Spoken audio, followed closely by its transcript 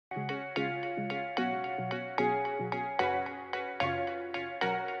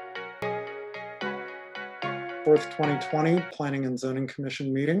4th, 2020 Planning and Zoning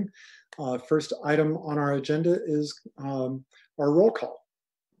Commission meeting. First item on our agenda is our roll call.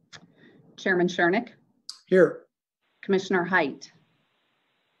 Chairman Shernick. Here. Commissioner Height.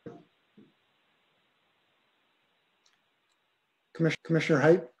 Commissioner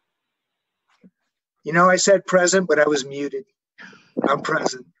Height. You know, I said present, but I was muted. I'm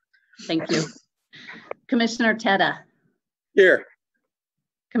present. Thank you. Commissioner Tedda. Here.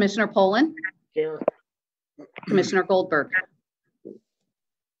 Commissioner Poland. Here. Commissioner Goldberg.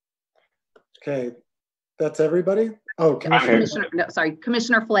 Okay, that's everybody. Oh,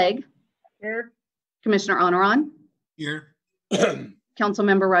 Commissioner Flagg. Here. Commissioner Honoran. Here.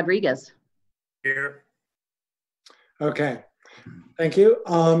 Councilmember Rodriguez. Here. Okay, thank you.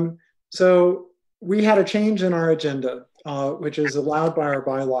 So we had a change in our agenda, which is allowed by our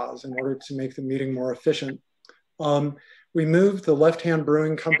bylaws in order to make the meeting more efficient. We moved the Left Hand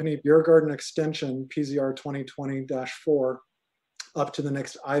Brewing Company Beer Garden Extension, PZR 2020-4, up to the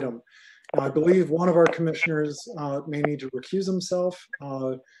next item. Now, I believe one of our commissioners may need to recuse himself.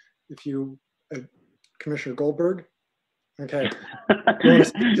 Commissioner Goldberg. Okay. You want to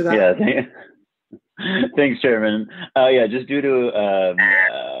speak to that? Yeah, thanks, Chairman. Yeah, just due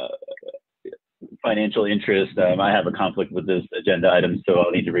to financial interest, I have a conflict with this agenda item, so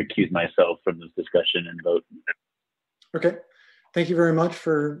I'll need to recuse myself from this discussion and vote. Okay, thank you very much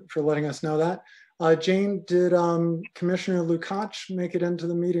for letting us know that. Jane, did Commissioner Lukacs make it into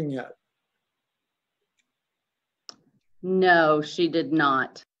the meeting yet? No, she did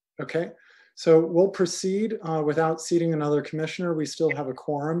not. Okay, so we'll proceed without seating another commissioner. We still have a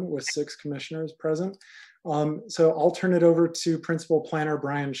quorum with 6 commissioners present. So I'll turn it over to Principal Planner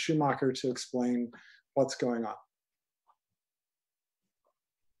Brian Schumacher to explain what's going on.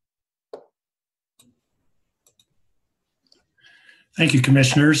 Thank you,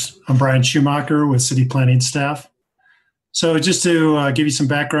 commissioners. I'm Brian Schumacher with City Planning staff. So just to give you some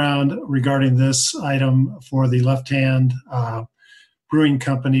background regarding this item for the Left Hand Brewing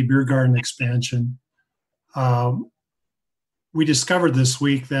Company Beer Garden expansion, we discovered this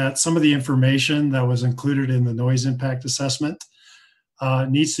week that some of the information that was included in the noise impact assessment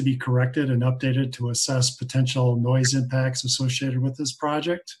needs to be corrected and updated to assess potential noise impacts associated with this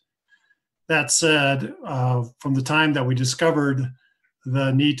project. That said, from the time that we discovered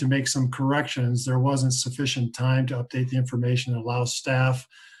the need to make some corrections, there wasn't sufficient time to update the information and allow staff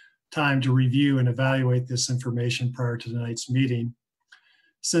time to review and evaluate this information prior to tonight's meeting.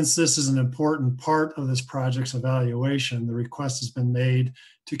 Since this is an important part of this project's evaluation, the request has been made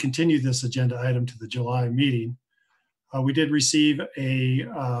to continue this agenda item to the July meeting. We did receive a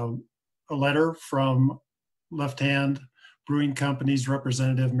letter from Left Hand Brewing Company's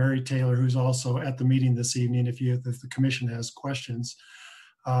representative, Mary Taylor, who's also at the meeting this evening, if the commission has questions,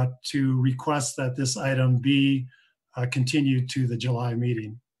 to request that this item be continued to the July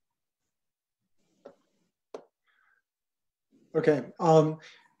meeting. Okay,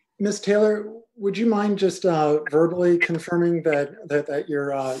 Ms. Taylor, would you mind just verbally confirming that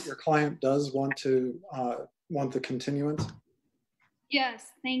your client does want the continuance?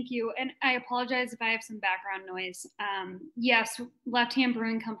 Yes, thank you. And I apologize if I have some background noise. Yes, Left Hand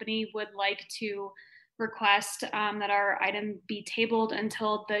Brewing Company would like to request that our item be tabled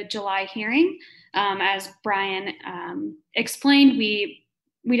until the July hearing. As Brian explained, we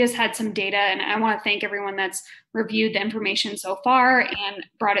just had some data, and I want to thank everyone that's reviewed the information so far and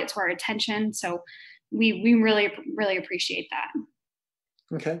brought it to our attention. So we really, really appreciate that.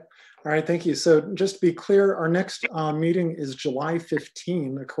 Okay. All right, thank you. So just to be clear, our next meeting is July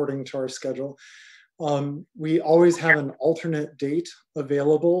 15, according to our schedule. We always have an alternate date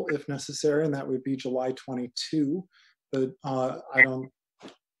available if necessary, and that would be July 22. But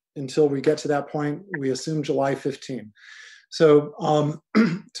until we get to that point, we assume July 15. So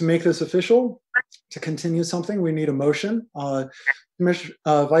to make this official, to continue something, we need a motion.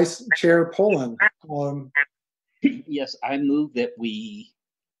 Vice Chair Poland. Yes, I move that we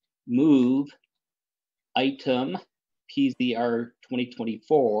move item PZR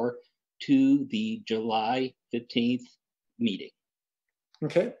 2024 to the July 15th meeting.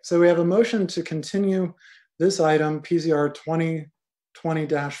 Okay, so we have a motion to continue this item PZR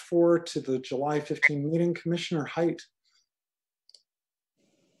 2020-4 to the July 15 meeting. Commissioner Height.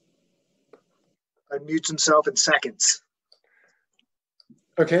 Unmutes himself in seconds.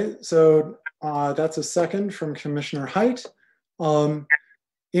 Okay, so that's a second from Commissioner Height.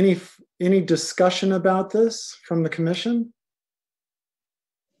 Any discussion about this from the commission?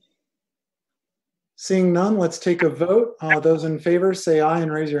 Seeing none, let's take a vote. Those in favor say aye and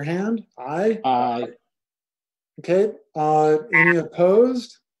raise your hand. Aye. Aye. Okay, any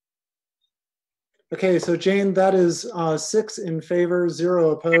opposed? Okay, so Jane, that is 6 in favor, 0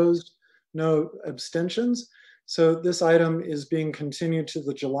 opposed, no abstentions. So this item is being continued to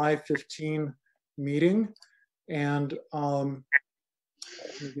the July 15 meeting. And let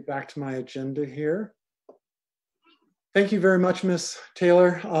me get back to my agenda here. Thank you very much, Ms.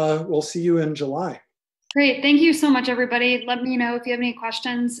 Taylor. We'll see you in July. Great. Thank you so much, everybody. Let me know if you have any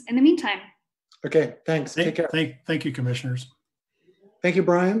questions in the meantime. Okay, thanks. Take care. Thank you, commissioners. Thank you,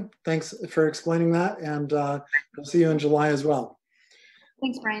 Brian. Thanks for explaining that. And we'll see you in July as well.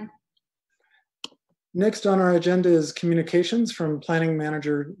 Thanks, Brian. Next on our agenda is communications from Planning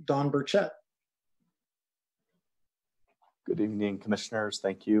Manager Don Burchett. Good evening, commissioners.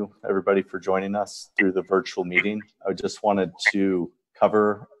 Thank you, everybody, for joining us through the virtual meeting. I just wanted to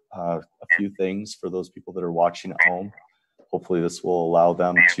cover a few things for those people that are watching at home. Hopefully this will allow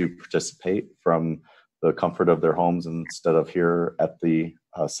them to participate from the comfort of their homes instead of here at the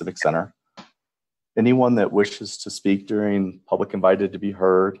Civic Center. Anyone that wishes to speak during public invited to be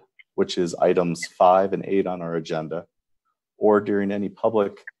heard, which is items 5 and 8 on our agenda, or during any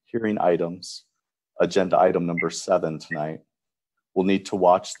public hearing items, agenda item number 7 tonight, will need to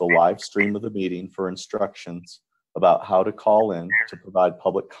watch the live stream of the meeting for instructions about how to call in to provide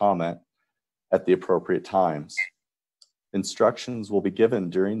public comment at the appropriate times. Instructions will be given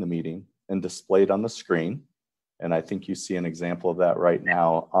during the meeting and displayed on the screen. And I think you see an example of that right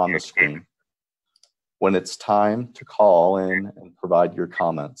now on the screen. When it's time to call in and provide your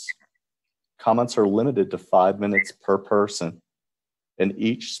comments. Comments are limited to 5 minutes per person, and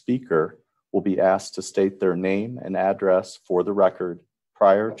each speaker will be asked to state their name and address for the record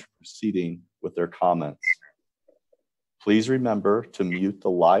prior to proceeding with their comments. Please remember to mute the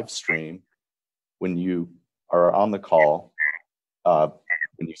live stream when you are on the call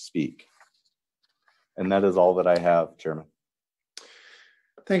when you speak. And that is all that I have, Chairman.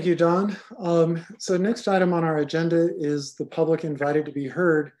 Thank you, Don. So next item on our agenda is the public invited to be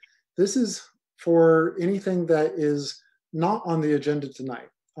heard. This is for anything that is not on the agenda tonight.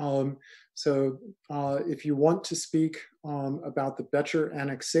 So if you want to speak about the Betcher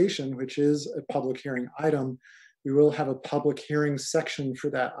annexation, which is a public hearing item, we will have a public hearing section for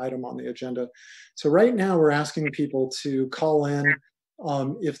that item on the agenda. So right now we're asking people to call in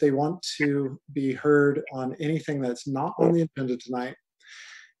if they want to be heard on anything that's not on the agenda tonight.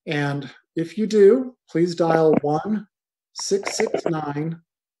 And if you do, please dial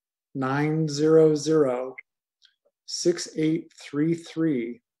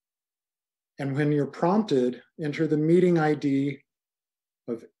 1-669-900-6833. And when you're prompted, enter the meeting ID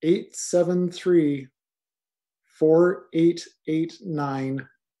of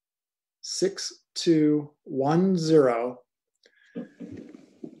 873-4889-6210.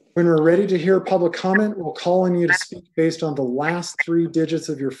 When we're ready to hear public comment, we'll call on you to speak based on the last 3 digits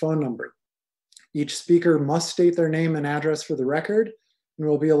of your phone number. Each speaker must state their name and address for the record, and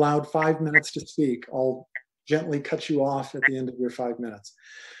will be allowed 5 minutes to speak. I'll gently cut you off at the end of your 5 minutes.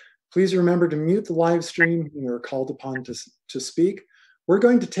 Please remember to mute the live stream when you're called upon to speak. We're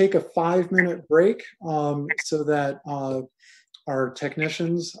going to take a 5-minute break so that our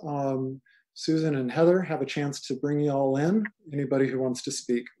technicians, Susan and Heather, have a chance to bring you all in, anybody who wants to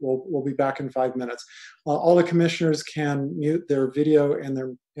speak. We'll be back in 5 minutes. All the commissioners can mute their video and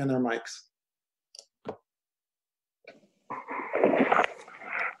their mics.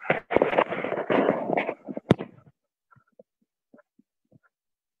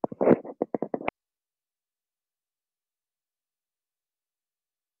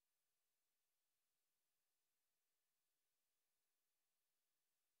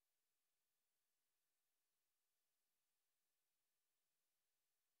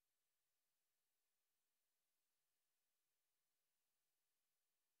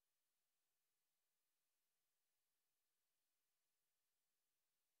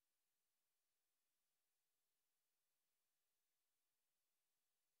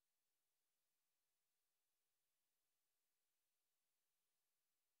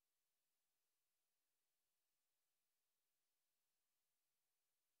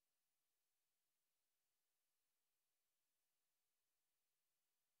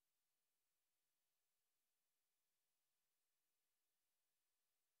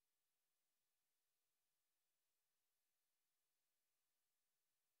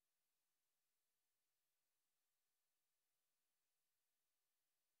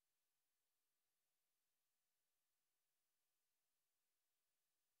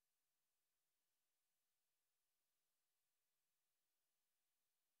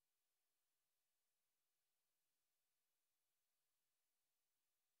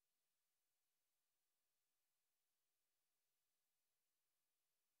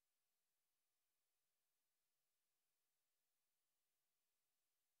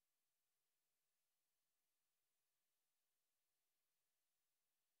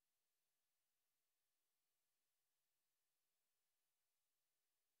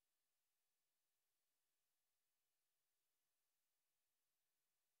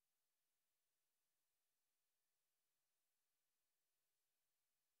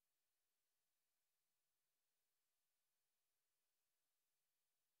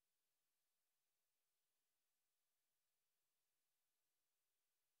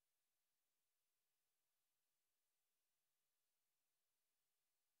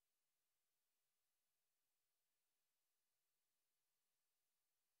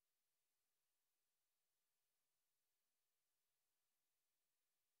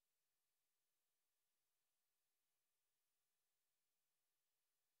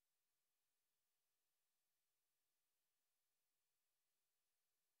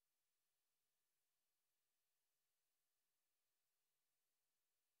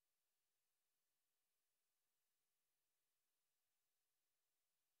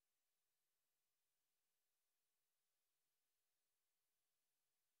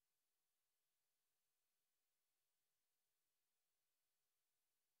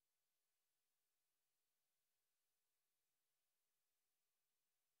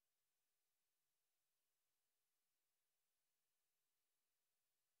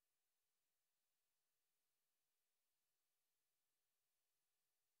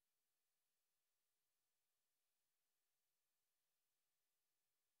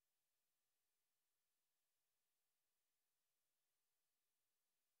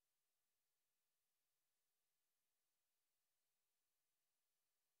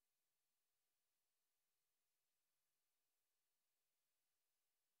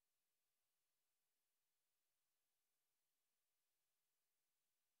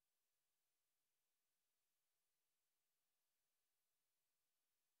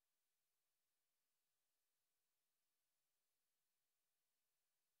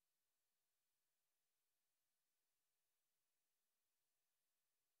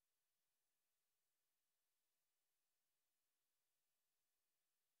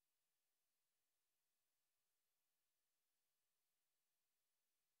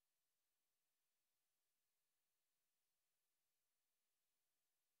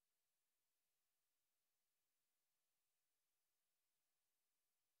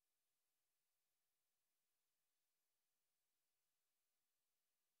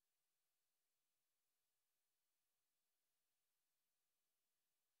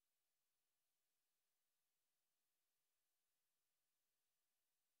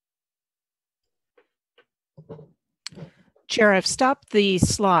 Chair, I've stopped the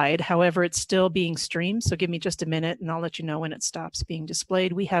slide. However, it's still being streamed. So give me just a minute and I'll let you know when it stops being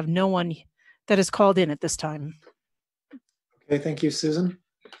displayed. We have no one that is called in at this time. Okay, thank you, Susan.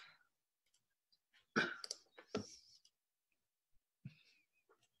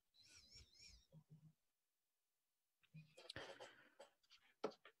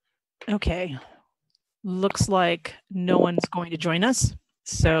 Okay, looks like no one's going to join us.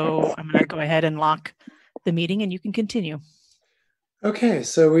 So I'm going to go ahead and lock the meeting and you can continue. Okay,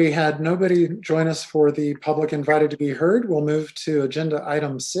 so we had nobody join us for the public invited to be heard. We'll move to agenda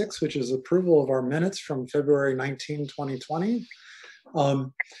item 6, which is approval of our minutes from February 19, 2020.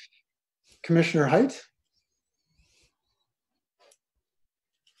 Commissioner Height?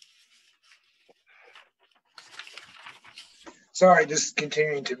 Sorry, just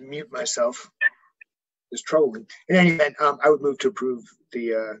continuing to mute myself. Just trolling. In any event, I would move to approve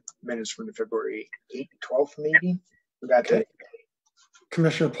the minutes from the February 8th, 12th meeting. Forgot Okay. that.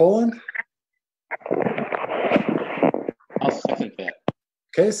 Commissioner Poland? I'll second that.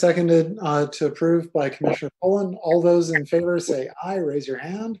 Okay, seconded to approve by Commissioner Poland. All those in favor say aye, raise your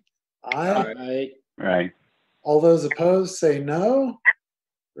hand. Aye. Aye. Right. All those opposed say no.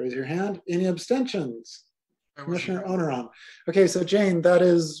 Raise your hand. Any abstentions? Commissioner Oneron. Okay, so Jane, that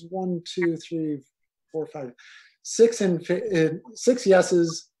is 1, 2, 3, 4, 5, 6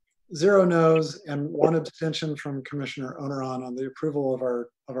 yeses, 0 no's, and 1 abstention from Commissioner Oneron on the approval of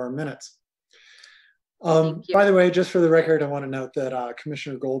our minutes. By the way, just for the record, I want to note that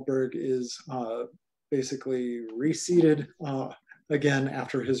Commissioner Goldberg is basically reseated again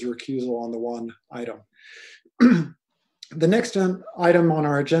after his recusal on the one item. The next item on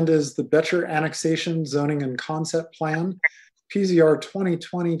our agenda is the Betcher Annexation Zoning and Concept Plan, PZR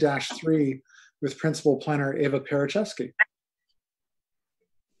 2020-3, with Principal Planner Ava Parachevsky.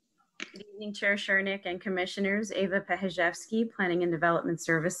 Good evening, Chair Shernick and Commissioners. Ava Parachevsky, Planning and Development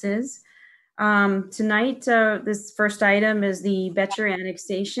Services. Tonight, this first item is the Betcher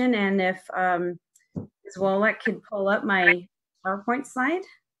Annexation, and if Ms. Wolek could pull up my PowerPoint slide.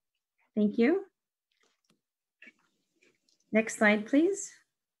 Thank you. Next slide, please.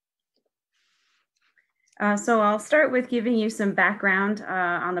 So I'll start with giving you some background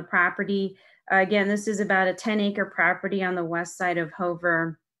on the property. Again, this is about a 10-acre property on the west side of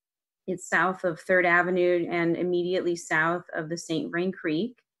Hoover. It's south of 3rd Avenue and immediately south of the St. Vrain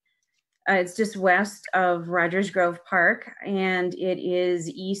Creek. It's just west of Rogers Grove Park, and it is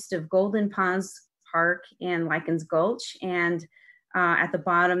east of Golden Ponds Park and Likens Gulch. And at the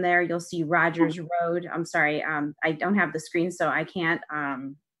bottom there, you'll see Rogers Road. I'm sorry, I don't have the screen, so I can't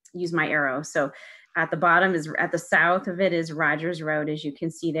use my arrow. So at the bottom is, at the south of it is Rogers Road. As you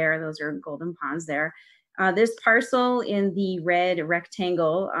can see there, those are Golden Ponds there. This parcel in the red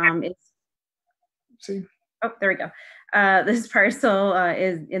rectangle oh, there we go. This parcel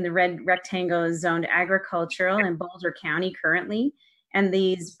is in the red rectangle is zoned agricultural in Boulder County currently. And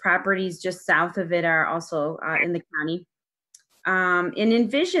these properties just south of it are also in the county. In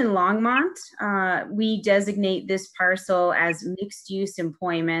Envision Longmont, we designate this parcel as mixed use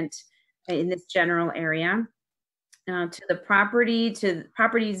employment in this general area. To the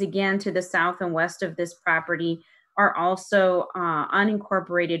properties again to the south and west of this property are also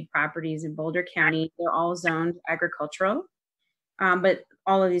unincorporated properties in Boulder County. They're all zoned agricultural, but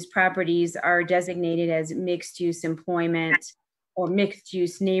all of these properties are designated as mixed use employment or mixed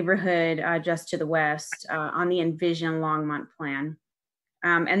use neighborhood just to the west on the Envision Longmont plan.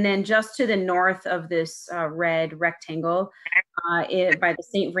 And then just to the north of this red rectangle by the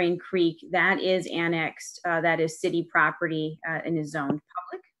St. Vrain Creek, that is annexed, that is city property and is zoned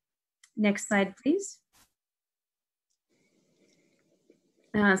public. Next slide, please.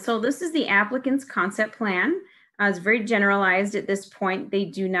 So this is the applicant's concept plan. It's very generalized at this point. They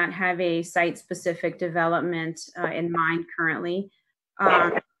do not have a site-specific development in mind currently.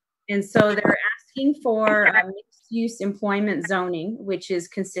 And so they're asking for mixed-use employment zoning, which is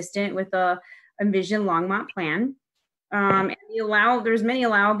consistent with the Envision Longmont plan. And there's many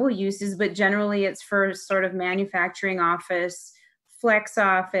allowable uses, but generally it's for sort of manufacturing office, flex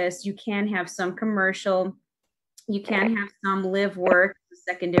office. You can have some commercial. You can have some live work,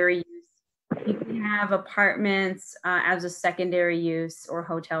 secondary use. You can have apartments as a secondary use or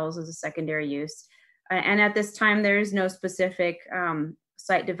hotels as a secondary use. And at this time, there is no specific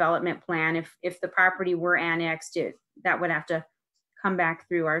site development plan. If the property were annexed, that would have to come back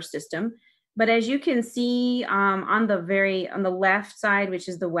through our system. But as you can see on the left side, which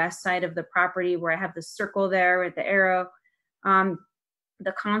is the west side of the property where I have the circle there with the arrow,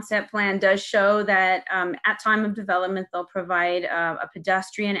 The concept plan does show that at time of development, they'll provide a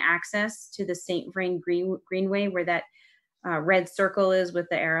pedestrian access to the St. Vrain Greenway, where that red circle is with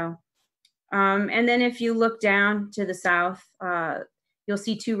the arrow. And then if you look down to the south, you'll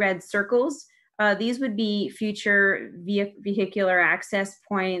see 2 red circles. These would be future vehicular access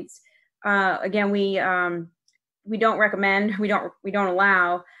points. Again, we don't recommend, we don't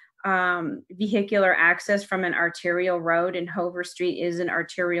allow vehicular access from an arterial road, and Hover Street is an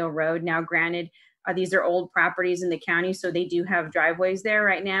arterial road. Now, granted, these are old properties in the county, so they do have driveways there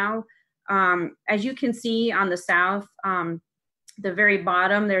right now. As you can see on the south, the very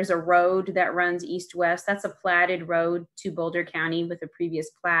bottom, there's a road that runs east-west. That's a platted road to Boulder County with a previous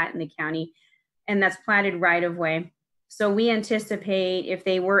plat in the county, and that's platted right-of-way. So we anticipate if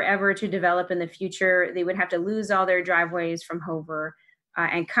they were ever to develop in the future, they would have to lose all their driveways from Hover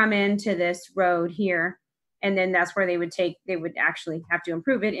and come into this road here. And then that's where they would actually have to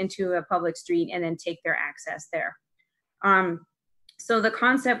improve it into a public street and then take their access there. So the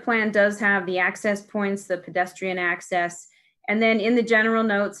concept plan does have the access points, the pedestrian access, and then in the general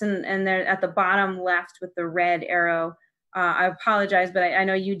notes and they're at the bottom left with the red arrow, I apologize, but I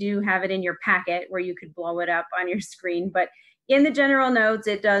know you do have it in your packet where you could blow it up on your screen. But in the general notes,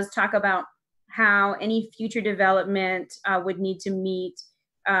 it does talk about how any future development would need to meet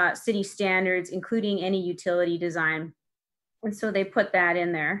city standards, including any utility design. And so they put that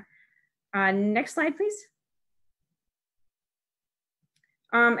in there. Next slide, please.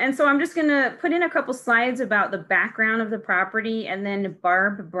 And so I'm just gonna put in a couple slides about the background of the property, and then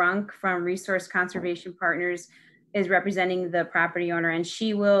Barb Brunk from Resource Conservation Partners is representing the property owner, and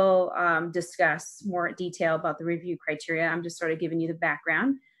she will discuss more detail about the review criteria. I'm just sort of giving you the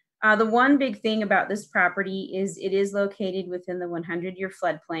background. The one big thing about this property is it is located within the 100-year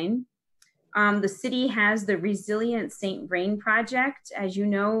floodplain. The city has the Resilient St. Vrain project, as you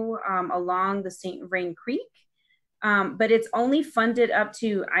know, along the St. Vrain Creek. But it's only funded up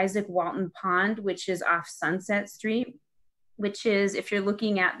to Isaac Walton Pond, which is off Sunset Street, which is, if you're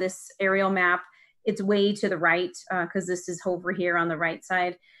looking at this aerial map, it's way to the right because this is over here on the right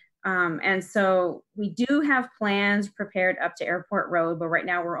side. And so we do have plans prepared up to Airport Road, but right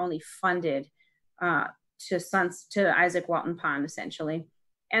now we're only funded to Isaac Walton Pond, essentially.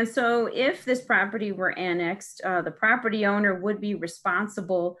 And so if this property were annexed, the property owner would be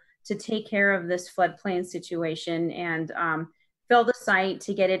responsible to take care of this floodplain situation and fill the site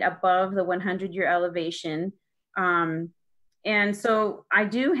to get it above the 100-year elevation. And so I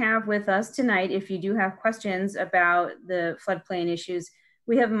do have with us tonight, if you do have questions about the floodplain issues,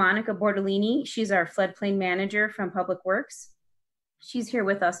 we have Monica Bordolini. She's our floodplain manager from Public Works. She's here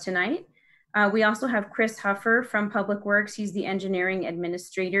with us tonight. We also have Chris Huffer from Public Works. He's the engineering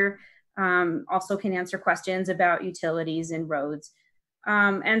administrator, also can answer questions about utilities and roads.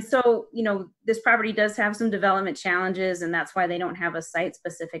 And so, you know, this property does have some development challenges, and that's why they don't have a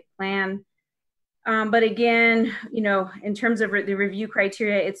site-specific plan. But again, you know, in terms of the review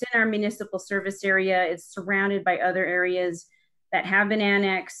criteria, it's in our municipal service area. It's surrounded by other areas that have been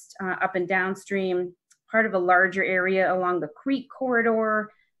annexed up and downstream, part of a larger area along the creek corridor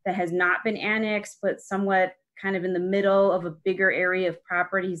that has not been annexed, but somewhat kind of in the middle of a bigger area of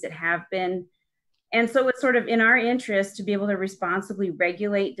properties that have been. And so it's sort of in our interest to be able to responsibly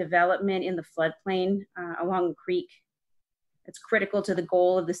regulate development in the floodplain along the creek. It's critical to the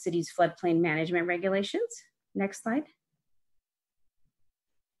goal of the city's floodplain management regulations. Next slide.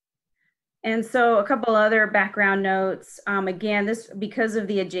 And so a couple other background notes. Again, this because of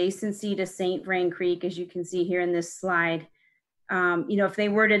the adjacency to St. Vrain Creek, as you can see here in this slide, you know, if they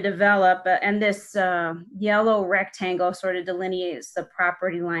were to develop, and this yellow rectangle sort of delineates the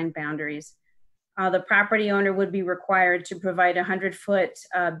property line boundaries. The property owner would be required to provide a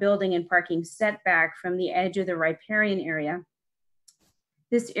 100-foot building and parking setback from the edge of the riparian area.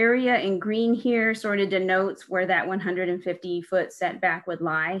 This area in green here sort of denotes where that 150-foot setback would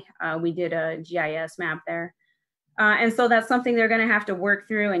lie. We did a GIS map there. And so that's something they're going to have to work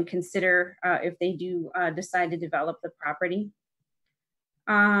through and consider if they do decide to develop the property.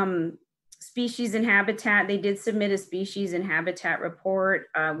 Species and habitat, they did submit a species and habitat report.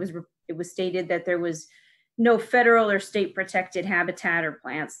 It was stated that there was no federal or state protected habitat or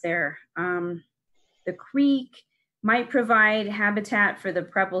plants there. The creek might provide habitat for the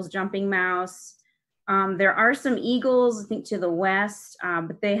Prepple's jumping mouse. There are some eagles, I think, to the west,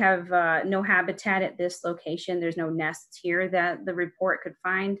 but they have no habitat at this location. There's no nests here that the report could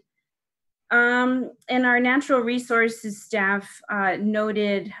find. And our natural resources staff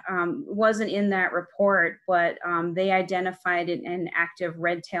noted, wasn't in that report, but they identified an active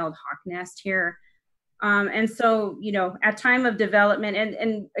red-tailed hawk nest here. And so, you know, at time of development,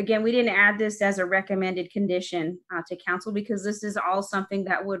 and again, we didn't add this as a recommended condition to council because this is all something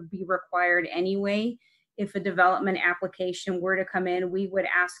that would be required anyway. If a development application were to come in, we would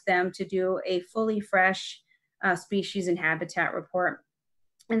ask them to do a fully fresh species and habitat report.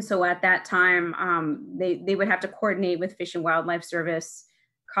 And so at that time, they would have to coordinate with Fish and Wildlife Service,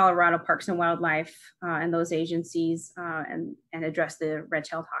 Colorado Parks and Wildlife, and those agencies and address the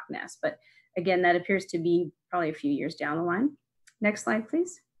red-tailed hawk nest. But again, that appears to be probably a few years down the line. Next slide,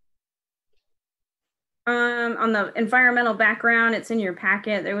 please. On the environmental background, it's in your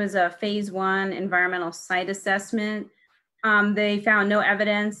packet. There was a phase 1 environmental site assessment. They found no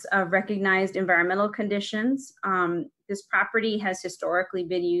evidence of recognized environmental conditions. This property has historically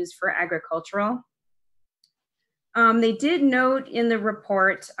been used for agricultural. They did note in the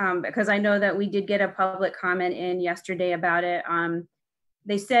report, because I know that we did get a public comment in yesterday about it.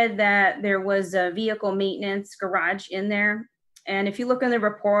 They said that there was a vehicle maintenance garage in there. And if you look in the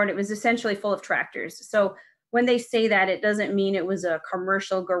report, it was essentially full of tractors. So when they say that, it doesn't mean it was a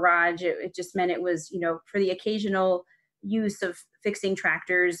commercial garage. It just meant it was, you know, for the occasional use of fixing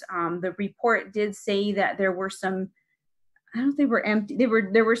tractors. The report did say that there were some, I don't think were empty.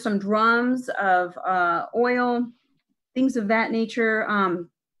 There were some drums of oil, things of that nature.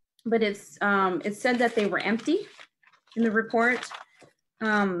 But it said that they were empty in the report.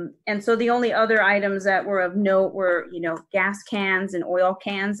 And so the only other items that were of note were, you know, gas cans and oil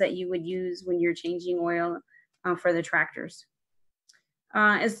cans that you would use when you're changing oil for the tractors.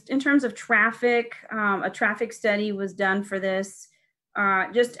 As in terms of traffic, a traffic study was done for this.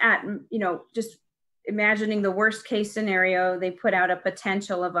 Just imagining the worst case scenario, they put out a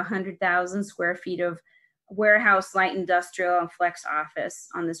potential of 100,000 square feet of warehouse, light industrial, and flex office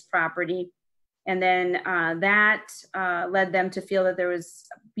on this property. And then that led them to feel that there was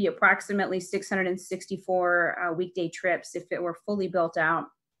be approximately 664 weekday trips if it were fully built out.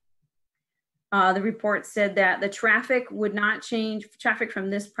 The report said that the traffic would not change, traffic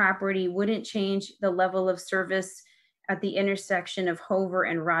from this property wouldn't change the level of service at the intersection of Hover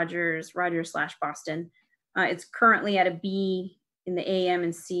and Rogers/Boston. It's currently at a B in the AM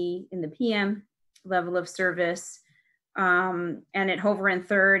and C in the PM level of service. And at Hover and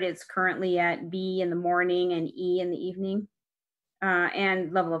 3rd, it's currently at B in the morning and E in the evening,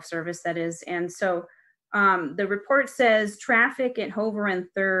 and level of service, that is. And so the report says traffic at Hover and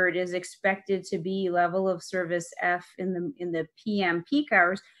 3rd is expected to be level of service F in the PM peak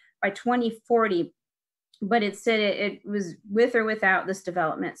hours by 2040. But it said it was with or without this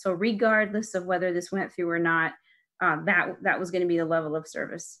development. So regardless of whether this went through or not, that was going to be the level of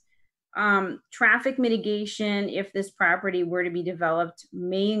service. Traffic mitigation, if this property were to be developed,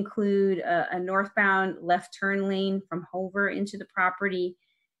 may include a northbound left turn lane from Hover into the property.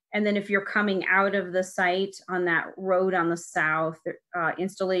 And then if you're coming out of the site on that road on the south,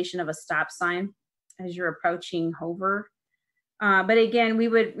 installation of a stop sign as you're approaching Hover. But again, we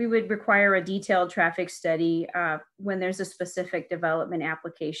would require a detailed traffic study when there's a specific development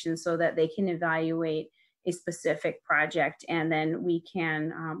application so that they can evaluate a specific project, and then we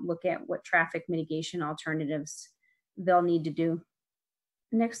can look at what traffic mitigation alternatives they'll need to do.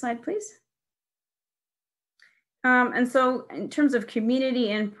 Next slide, please. And so in terms of community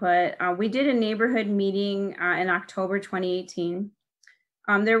input, we did a neighborhood meeting in October 2018.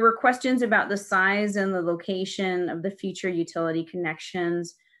 There were questions about the size and the location of the future utility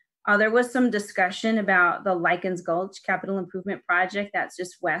connections. There was some discussion about the Likens Gulch capital improvement project that's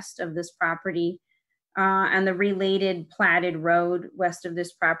just west of this property. And the related platted road west of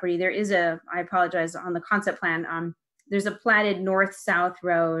this property. There is I apologize, on the concept plan, there's a platted north-south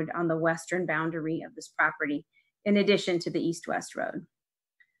road on the western boundary of this property, in addition to the east-west road.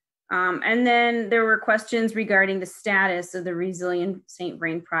 And then there were questions regarding the status of the Resilient St.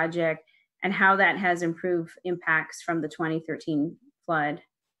 Vrain project and how that has improved impacts from the 2013 flood.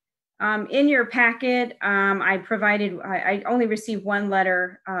 In your packet, I only received one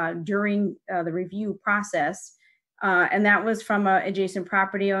letter during the review process, and that was from an adjacent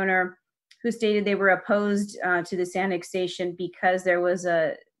property owner who stated they were opposed to this annexation because there was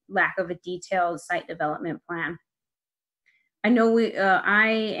a lack of a detailed site development plan. I know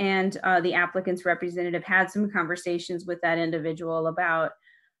I and the applicant's representative had some conversations with that individual about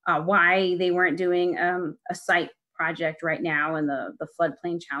why they weren't doing a site project right now and the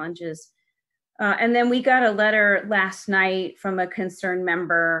floodplain challenges. And then we got a letter last night from a concerned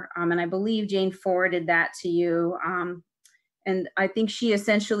member, and I believe Jane forwarded that to you. And I think she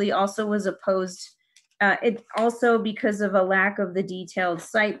essentially also was opposed, it also because of a lack of the detailed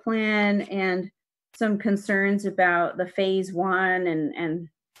site plan and some concerns about the phase 1 and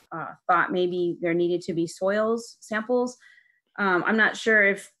thought maybe there needed to be soils samples. I'm not sure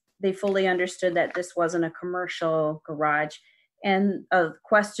if they fully understood that this wasn't a commercial garage. And a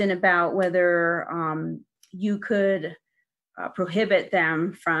question about whether you could prohibit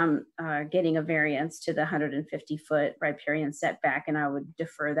them from getting a variance to the 150-foot riparian setback, and I would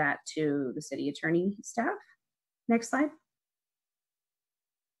defer that to the city attorney staff. Next slide.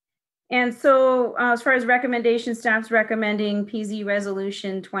 And so as far as recommendation, staff's recommending PZ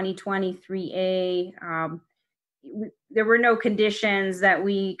Resolution 2023A. There were no conditions that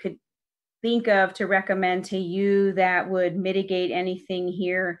we could think of to recommend to you that would mitigate anything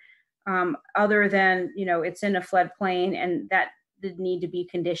here, other than, it's in a floodplain and that did need to be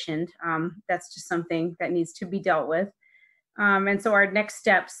conditioned. That's just something that needs to be dealt with. And so our next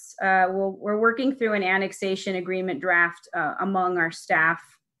steps, we're working through an annexation agreement draft among our staff,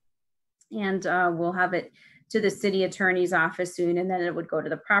 and we'll have it to the city attorney's office soon, and then it would go to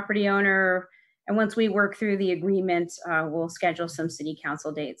the property owner. And once we work through the agreement, we'll schedule some city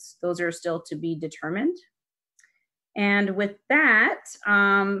council dates. Those are still to be determined. And with that,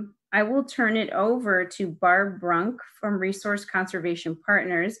 I will turn it over to Barb Brunk from Resource Conservation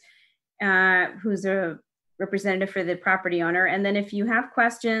Partners, who's a representative for the property owner. And then if you have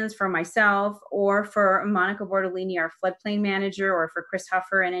questions for myself or for Monica Bordolini, our floodplain manager, or for Chris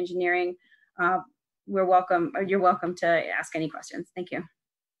Huffer in engineering, you're welcome to ask any questions. Thank you.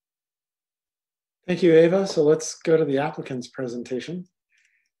 Thank you, Ava. So let's go to the applicant's presentation.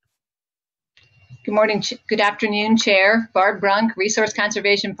 Good morning, good afternoon, Chair. Barb Brunk, Resource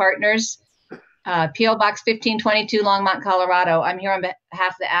Conservation Partners, PO Box 1522, Longmont, Colorado. I'm here on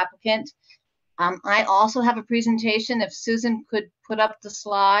behalf of the applicant. I also have a presentation. If Susan could put up the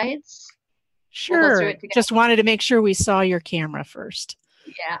slides. Sure. We'll just wanted to make sure we saw your camera first.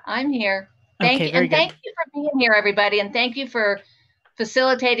 Yeah, I'm here. Thank you. Very and thank you for being here, everybody. And thank you for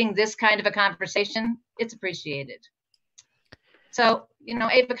facilitating this kind of a conversation. It's appreciated. So,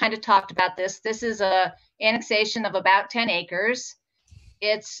 Ava kind of talked about this. This is a annexation of about 10 acres.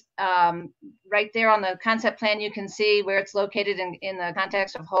 It's right there on the concept plan. You can see where it's located in the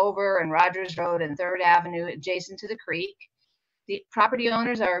context of Hover and Rogers Road and 3rd Avenue, adjacent to the creek. The property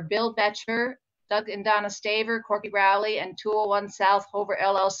owners are Bill Betcher, Doug and Donna Staver, Corky Rowley, and 201 South Hover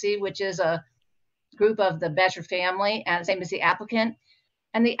LLC, which is a group of the Betcher family, and same as the applicant.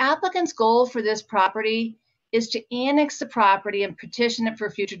 And the applicant's goal for this property is to annex the property and petition it for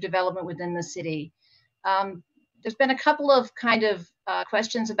future development within the city. There's been a couple of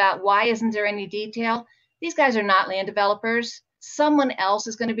questions about why isn't there any detail. These guys are not land developers. Someone else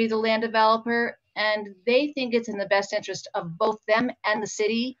is going to be the land developer, and they think it's in the best interest of both them and the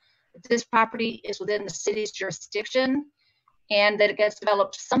city that this property is within the city's jurisdiction and that it gets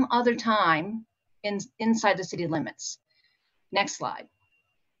developed some other time inside the city limits. Next slide.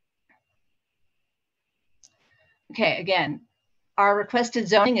 Okay, again, our requested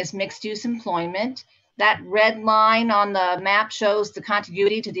zoning is mixed use employment. That red line on the map shows the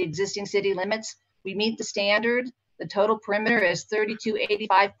contiguity to the existing city limits. We meet the standard. The total perimeter is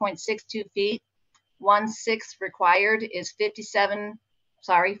 3285.62 feet. 1/6 required is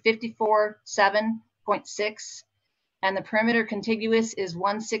 54.7.6. And the perimeter contiguous is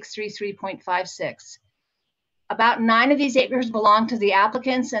 1633.56. About 9 of these acres belong to the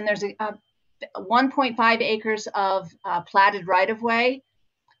applicants, and there's 1.5 acres of platted right-of-way.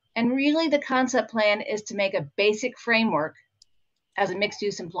 And really the concept plan is to make a basic framework as a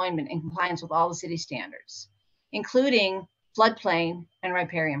mixed-use employment in compliance with all the city standards, including floodplain and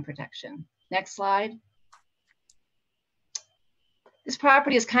riparian protection. Next slide. This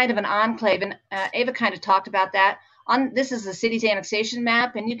property is kind of an enclave, and Ava kind of talked about that. This is the city's annexation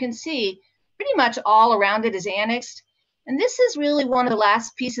map, and you can see pretty much all around it is annexed. And this is really one of the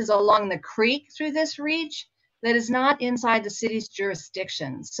last pieces along the creek through this reach that is not inside the city's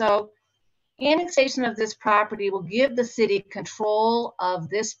jurisdiction. So annexation of this property will give the city control of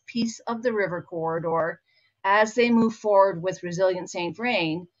this piece of the river corridor as they move forward with Resilient St.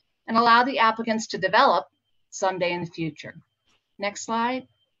 Vrain and allow the applicants to develop someday in the future. Next slide.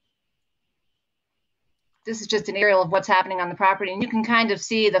 This is just an aerial of what's happening on the property, and you can kind of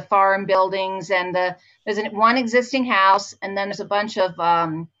see the farm buildings, and there's one existing house, and then there's a bunch of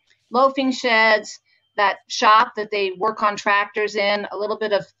loafing sheds, that shop that they work on tractors in, a little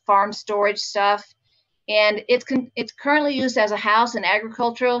bit of farm storage stuff, and it's currently used as a house and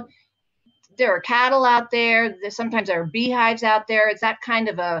agricultural. There are cattle out there. Sometimes there are beehives out there. It's that kind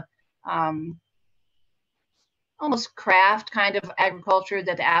of a almost craft kind of agriculture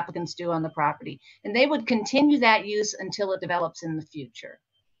that the applicants do on the property. And they would continue that use until it develops in the future.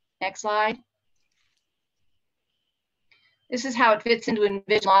 Next slide. This is how it fits into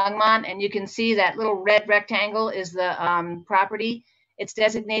Envision Longmont, and you can see that little red rectangle is the property. It's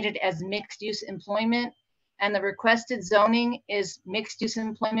designated as mixed-use employment, and the requested zoning is mixed-use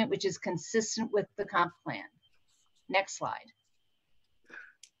employment, which is consistent with the comp plan. Next slide.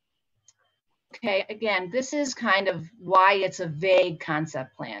 Okay, again, this is kind of why it's a vague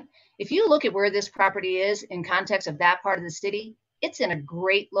concept plan. If you look at where this property is in context of that part of the city, it's in a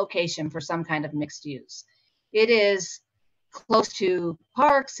great location for some kind of mixed use. It is close to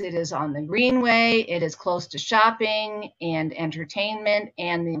parks, it is on the greenway, it is close to shopping and entertainment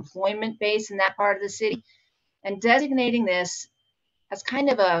and the employment base in that part of the city. And designating this as kind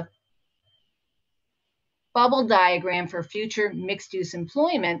of a bubble diagram for future mixed use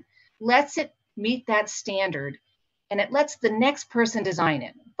employment lets it meet that standard, and it lets the next person design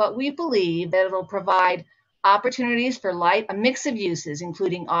it. But we believe that it'll provide opportunities for a mix of uses,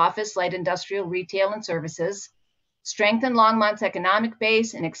 including office, light industrial, retail, and services, strengthen Longmont's economic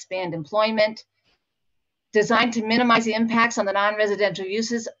base and expand employment, designed to minimize the impacts on the non-residential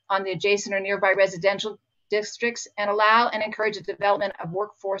uses on the adjacent or nearby residential districts, and allow and encourage the development of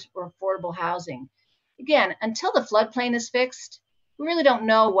workforce or affordable housing. Again, until the floodplain is fixed, we really don't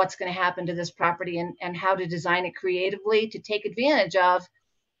know what's going to happen to this property and how to design it creatively to take advantage of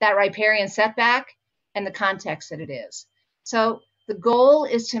that riparian setback and the context that it is. So the goal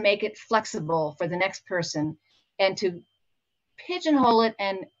is to make it flexible for the next person and to pigeonhole it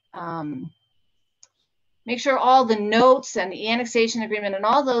and make sure all the notes and the annexation agreement and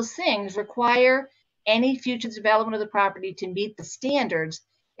all those things require any future development of the property to meet the standards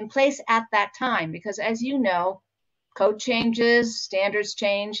in place at that time. Because as you know, code changes, standards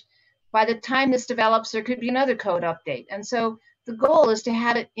change. By the time this develops, there could be another code update. And so the goal is to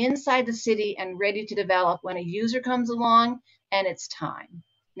have it inside the city and ready to develop when a user comes along and it's time.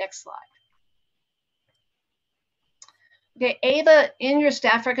 Next slide. Okay, Ava, in your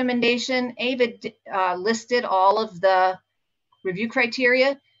staff recommendation, Ava listed all of the review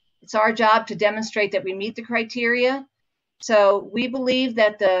criteria. It's our job to demonstrate that we meet the criteria. So we believe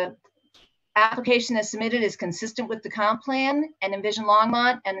that the application as submitted is consistent with the comp plan and Envision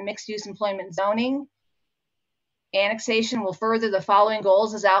Longmont and the mixed use employment zoning. Annexation will further the following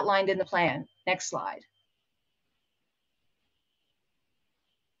goals as outlined in the plan. Next slide.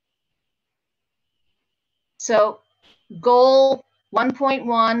 So goal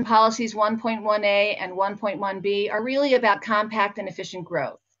 1.1, policies 1.1A and 1.1B are really about compact and efficient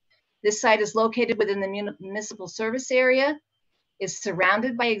growth. This site is located within the municipal service area, is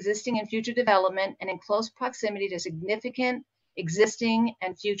surrounded by existing and future development, and in close proximity to significant existing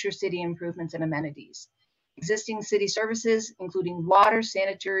and future city improvements and amenities. Existing city services, including water,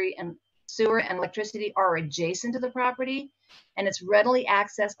 sanitary, and sewer and electricity, are adjacent to the property, and it's readily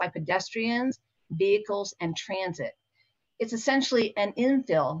accessed by pedestrians, vehicles, and transit. It's essentially an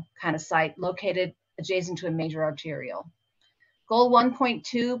infill kind of site located adjacent to a major arterial. Goal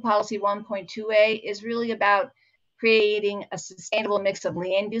 1.2, policy 1.2A, is really about creating a sustainable mix of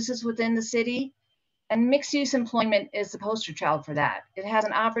land uses within the city. And mixed use employment is the poster child for that. It has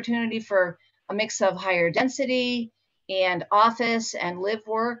an opportunity for a mix of higher density and office and live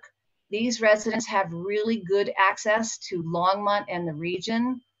work. These residents have really good access to Longmont and the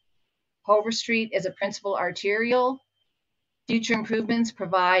region. Hover Street is a principal arterial. Future improvements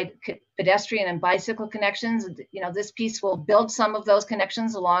provide pedestrian and bicycle connections. You know, this piece will build some of those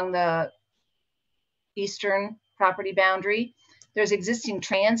connections along the eastern property boundary. There's existing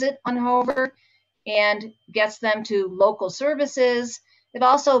transit on Hover and gets them to local services. It'll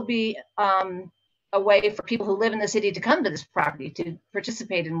also be a way for people who live in the city to come to this property to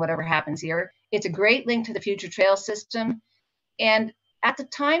participate in whatever happens here. It's a great link to the future trail system. And at the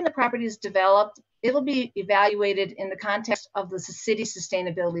time the property is developed, it'll be evaluated in the context of the city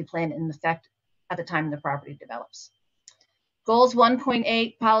sustainability plan in effect at the time the property develops. Goals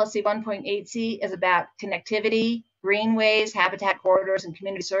 1.8, policy 1.8C is about connectivity, greenways, habitat corridors, and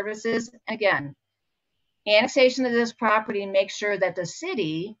community services. And again, annexation of this property makes sure that the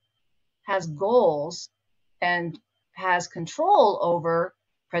city has goals and has control over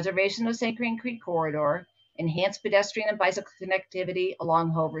preservation of St. Green Creek corridor, enhanced pedestrian and bicycle connectivity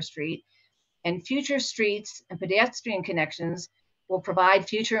along Hover Street, and future streets and pedestrian connections will provide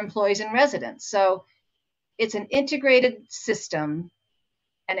future employees and residents. So it's an integrated system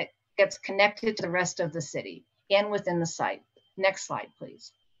and it gets connected to the rest of the city and within the site. Next slide,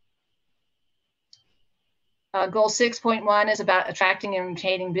 please. Goal 6.1 is about attracting and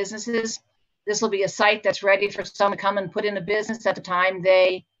retaining businesses. This will be a site that's ready for someone to come and put in a business at the time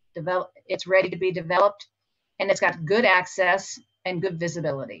they develop. It's ready to be developed, and it's got good access and good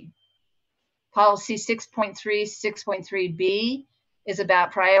visibility. Policy 6.3, 6.3B is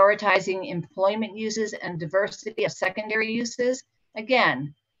about prioritizing employment uses and diversity of secondary uses.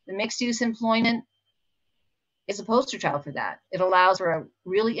 Again, the mixed use employment is a poster child for that. It allows for a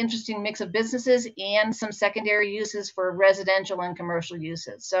really interesting mix of businesses and some secondary uses for residential and commercial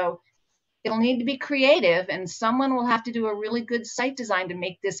uses. So it'll need to be creative, and someone will have to do a really good site design to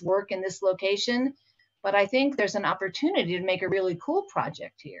make this work in this location. But I think there's an opportunity to make a really cool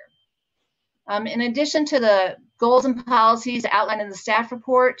project here. In addition to the goals and policies outlined in the staff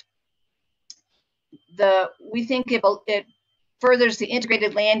report, we think it furthers the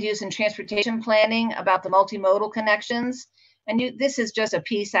integrated land use and transportation planning about the multimodal connections. And this is just a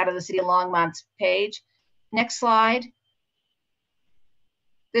piece out of the City of Longmont's page. Next slide.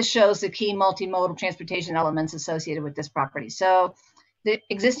 This shows the key multimodal transportation elements associated with this property. So the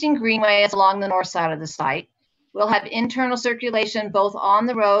existing greenway is along the north side of the site. We'll have internal circulation both on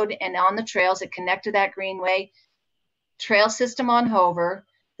the road and on the trails that connect to that greenway. Trail system on Hover.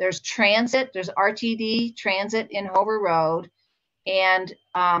 There's transit, there's RTD transit in Hover Road, and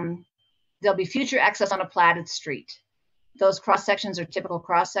there'll be future access on a platted street. Those cross sections are typical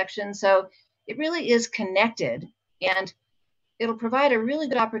cross sections. So it really is connected, and it'll provide a really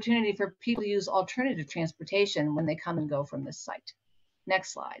good opportunity for people to use alternative transportation when they come and go from this site.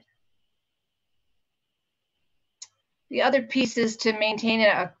 Next slide. The other piece is to maintain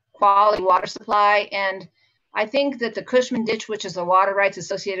a quality water supply. And I think that the Cushman Ditch, which is the water rights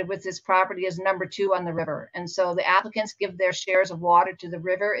associated with this property, is number 2 on the river. And so the applicants give their shares of water to the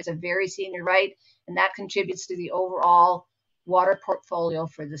river. It's a very senior right, and that contributes to the overall water portfolio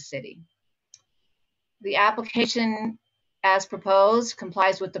for the city. The application as proposed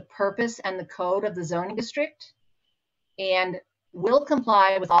complies with the purpose and the code of the zoning district and will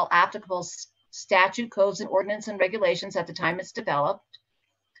comply with all applicable statute, codes, and ordinance and regulations at the time it's developed.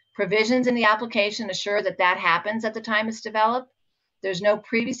 Provisions in the application assure that that happens at the time it's developed. There's no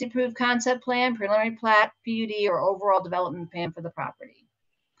previously approved concept plan, preliminary plat, PUD, or overall development plan for the property.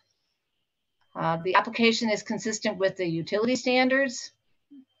 The application is consistent with the utility standards.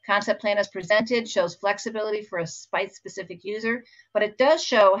 Concept plan as presented shows flexibility for a site-specific user, but it does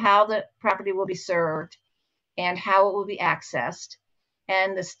show how the property will be served and how it will be accessed.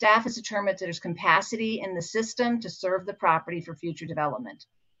 And the staff has determined that there's capacity in the system to serve the property for future development.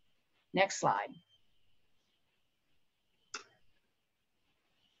 Next slide.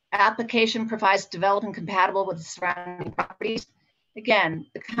 Application provides development compatible with the surrounding properties. Again,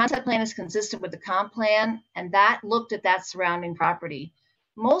 the concept plan is consistent with the comp plan, and that looked at that surrounding property.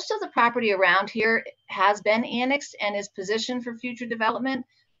 Most of the property around here has been annexed and is positioned for future development.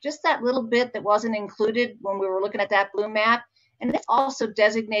 Just that little bit that wasn't included when we were looking at that blue map, and it's also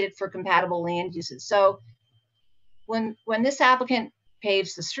designated for compatible land uses. So when this applicant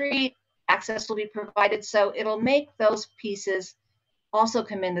paves the street, access will be provided, so it'll make those pieces also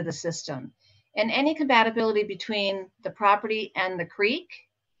come into the system. And any compatibility between the property and the creek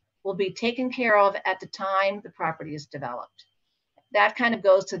will be taken care of at the time the property is developed. That kind of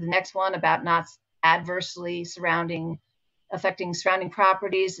goes to the next one about not adversely affecting surrounding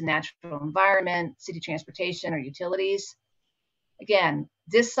properties, the natural environment, city transportation, or utilities. Again,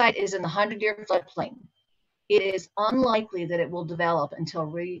 this site is in the 100-year floodplain. It is unlikely that it will develop until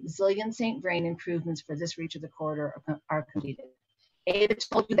resiliency drain improvements for this reach of the corridor are completed. Ada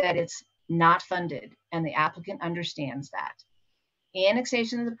told you that it's not funded, and the applicant understands that.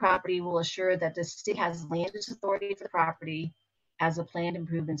 Annexation of the property will assure that the city has land use authority for the property as the planned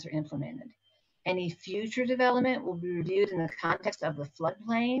improvements are implemented. Any future development will be reviewed in the context of the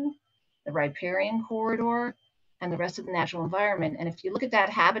floodplain, the riparian corridor, and the rest of the natural environment. And if you look at that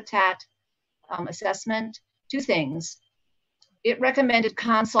habitat assessment, 2 things. It recommended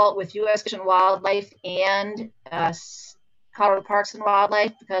consult with U.S. Fish and Wildlife and Colorado Parks and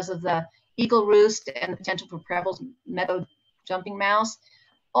Wildlife because of the eagle roost and the potential for Preble's meadow jumping mouse.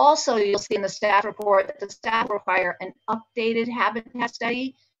 Also, you'll see in the staff report that the staff require an updated habitat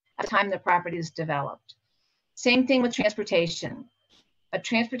study at the time the property is developed. Same thing with transportation. A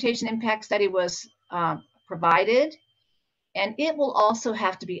transportation impact study was provided, and it will also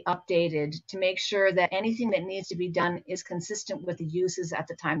have to be updated to make sure that anything that needs to be done is consistent with the uses at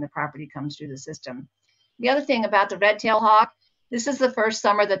the time the property comes through the system. The other thing about the red-tailed hawk, this is the first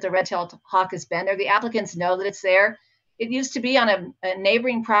summer that the red-tailed hawk has been there. The applicants know that it's there. It used to be on a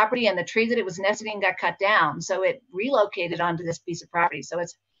neighboring property, and the tree that it was nesting in got cut down. So it relocated onto this piece of property. So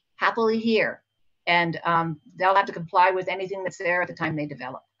it's happily here. And they'll have to comply with anything that's there at the time they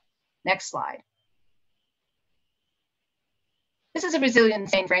develop. Next slide. This is a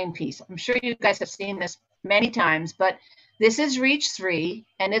resilient drain piece. I'm sure you guys have seen this many times, but This is reach 3,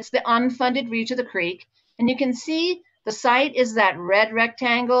 and it's the unfunded reach of the creek. And you can see the site is that red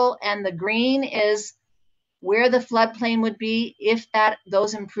rectangle, and the green is where the floodplain would be if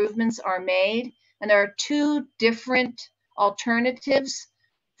those improvements are made. And there are 2 different alternatives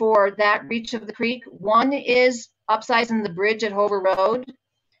for that reach of the creek. One is upsizing the bridge at Hover Road,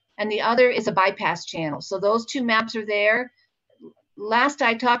 and the other is a bypass channel. So those 2 maps are there. Last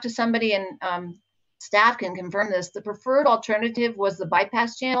I talked to somebody, and staff can confirm this, the preferred alternative was the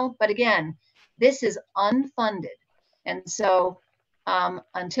bypass channel. But again, this is unfunded. And so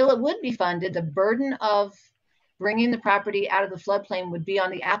until it would be funded, the burden of bringing the property out of the floodplain would be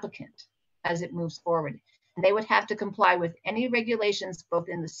on the applicant as it moves forward. And they would have to comply with any regulations, both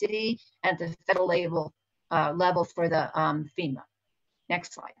in the city and the federal level for the FEMA.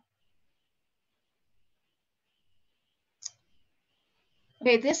 Next slide.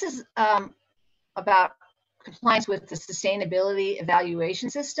 Okay, this is about compliance with the sustainability evaluation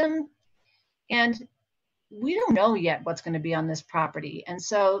system. And we don't know yet what's going to be on this property. And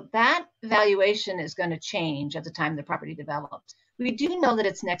so that evaluation is going to change at the time the property develops. We do know that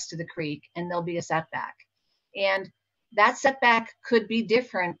it's next to the creek and there'll be a setback. And that setback could be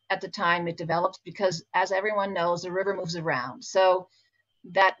different at the time it develops because, as everyone knows, the river moves around. So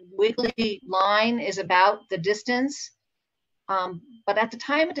that wiggly line is about the distance. But at the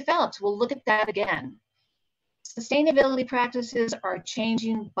time it develops, we'll look at that again. Sustainability practices are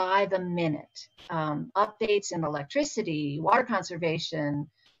changing by the minute. Updates in electricity, water conservation,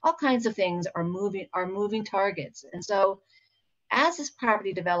 all kinds of things are moving targets. And so as this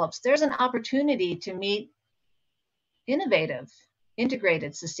property develops, there's an opportunity to meet innovative,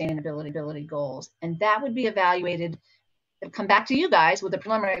 integrated sustainability goals. And that would be evaluated and come back to you guys with a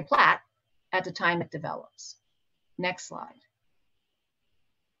preliminary plat at the time it develops. Next slide.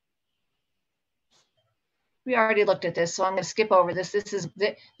 We already looked at this, so I'm going to skip over this.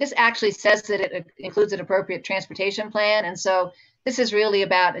 This actually says that it includes an appropriate transportation plan. And so this is really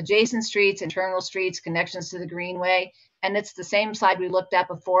about adjacent streets, internal streets, connections to the greenway. And it's the same slide we looked at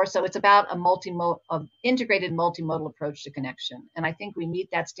before. So it's about a integrated multimodal approach to connection. And I think we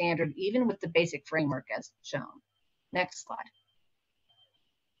meet that standard even with the basic framework as shown. Next slide.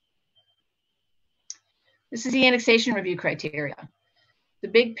 This is the annexation review criteria. The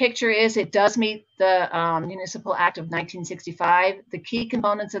big picture is it does meet the Municipal Act of 1965. The key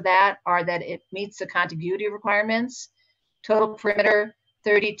components of that are that it meets the contiguity requirements, total perimeter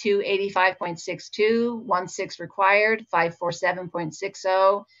 3285.62, 16 required,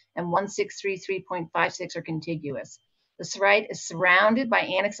 547.60, and 1633.56 are contiguous. The site is surrounded by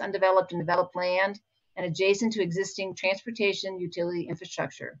annexed undeveloped and developed land and adjacent to existing transportation utility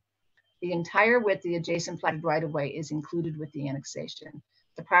infrastructure. The entire width of the adjacent platted right-of-way is included with the annexation.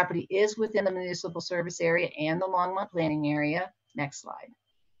 The property is within the municipal service area and the Longmont planning area. Next slide.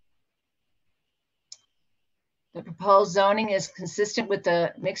 The proposed zoning is consistent with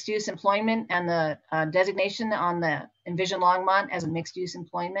the mixed-use employment and the designation on the Envision Longmont as a mixed-use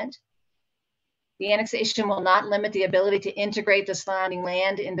employment. The annexation will not limit the ability to integrate the surrounding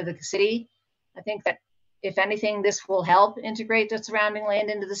land into the city. I think that if anything, this will help integrate the surrounding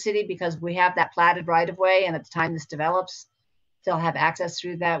land into the city because we have that platted right-of-way, and at the time this develops, they'll have access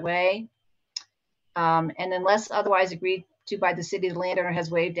through that way. And unless otherwise agreed to by the city, the landowner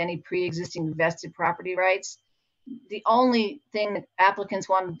has waived any pre-existing vested property rights. The only thing that applicants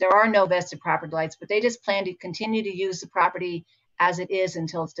want, there are no vested property rights, but they just plan to continue to use the property as it is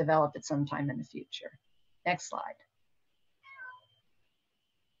until it's developed at some time in the future. Next slide.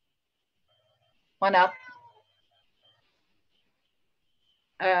 One up.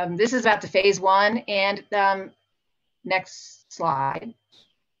 This is about the phase 1 and next slide.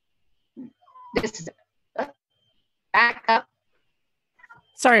 This is back up.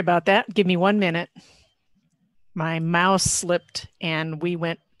 Sorry about that. Give me 1 minute. My mouse slipped and we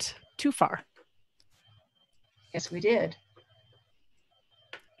went too far. Yes, we did.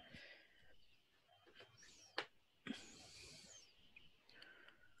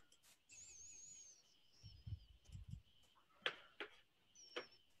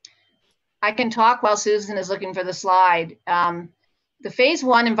 I can talk while Susan is looking for the slide. The phase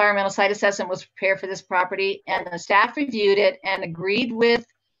 1 environmental site assessment was prepared for this property, and the staff reviewed it and agreed with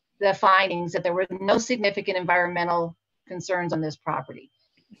the findings that there were no significant environmental concerns on this property.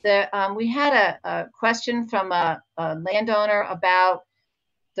 We had a question from a landowner about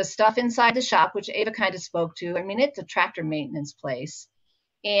the stuff inside the shop, which Ava kind of spoke to. I mean, it's a tractor maintenance place,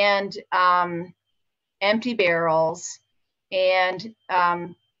 and empty barrels, and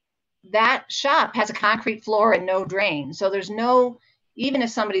that shop has a concrete floor and no drain. So there's no even if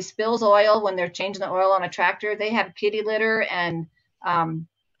somebody spills oil when they're changing the oil on a tractor, they have kitty litter and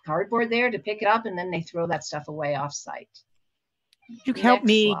cardboard there to pick it up, and then they throw that stuff away off site. You help Next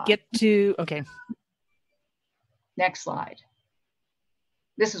me slide. get to, okay. Next slide.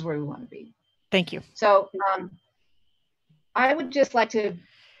 This is where we want to be. Thank you. So I would just like to,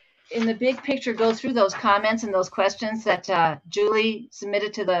 in the big picture, go through those comments and those questions that Julie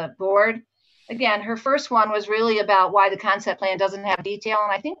submitted to the board. Again, her first one was really about why the concept plan doesn't have detail,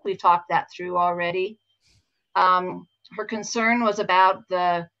 and I think we've talked that through already. Her concern was about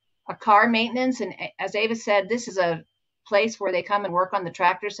a car maintenance, and as Ava said, this is a place where they come and work on the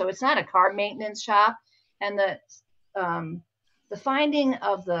tractor, so it's not a car maintenance shop. And the finding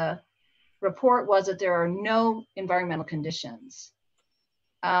of the report was that there are no environmental conditions.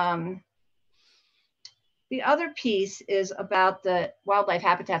 The other piece is about the wildlife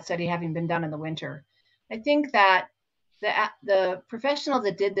habitat study having been done in the winter. I think that the professional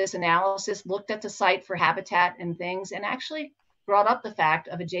that did this analysis looked at the site for habitat and things and actually brought up the fact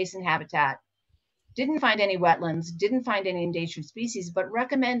of adjacent habitat. Didn't find any wetlands, didn't find any endangered species, but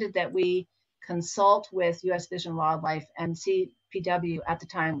recommended that we consult with U.S. Fish and Wildlife and CPW at the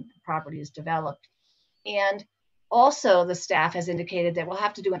time the property is developed. And also the staff has indicated that we'll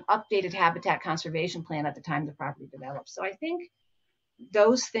have to do an updated habitat conservation plan at the time the property develops. So I think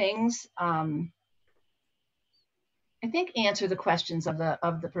those things, I think, answer the questions of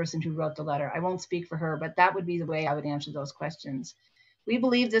the person who wrote the letter. I won't speak for her, but that would be the way I would answer those questions. We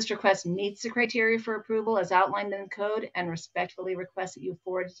believe this request meets the criteria for approval as outlined in the code and respectfully request that you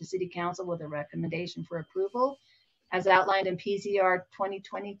forward it to City Council with a recommendation for approval as outlined in PZR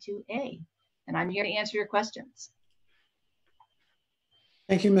 2022A. And I'm here to answer your questions.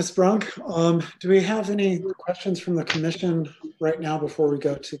 Thank you, Ms. Brunk. Do we have any questions from the commission right now before we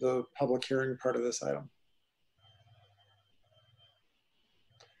go to the public hearing part of this item?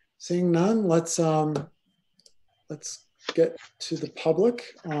 Seeing none, let's get to the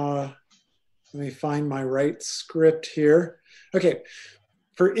public. Let me find my right script here. Okay,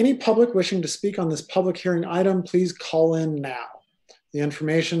 for any public wishing to speak on this public hearing item, please call in now. The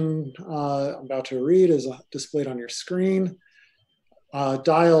information I'm about to read is displayed on your screen.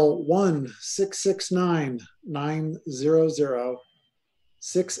 Dial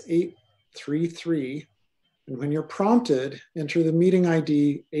 1-669-900-6833. And when you're prompted, enter the meeting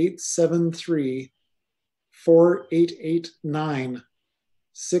ID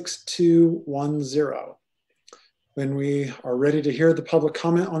 873-4889-6210. When we are ready to hear the public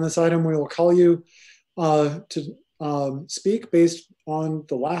comment on this item, we will call you to speak based on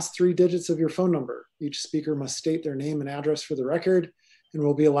the last 3 digits of your phone number. Each speaker must state their name and address for the record and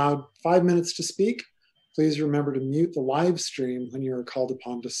will be allowed 5 minutes to speak. Please remember to mute the live stream when you are called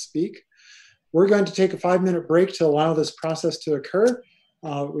upon to speak. We're going to take a 5-minute break to allow this process to occur.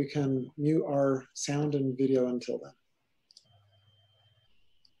 We can mute our sound and video until then.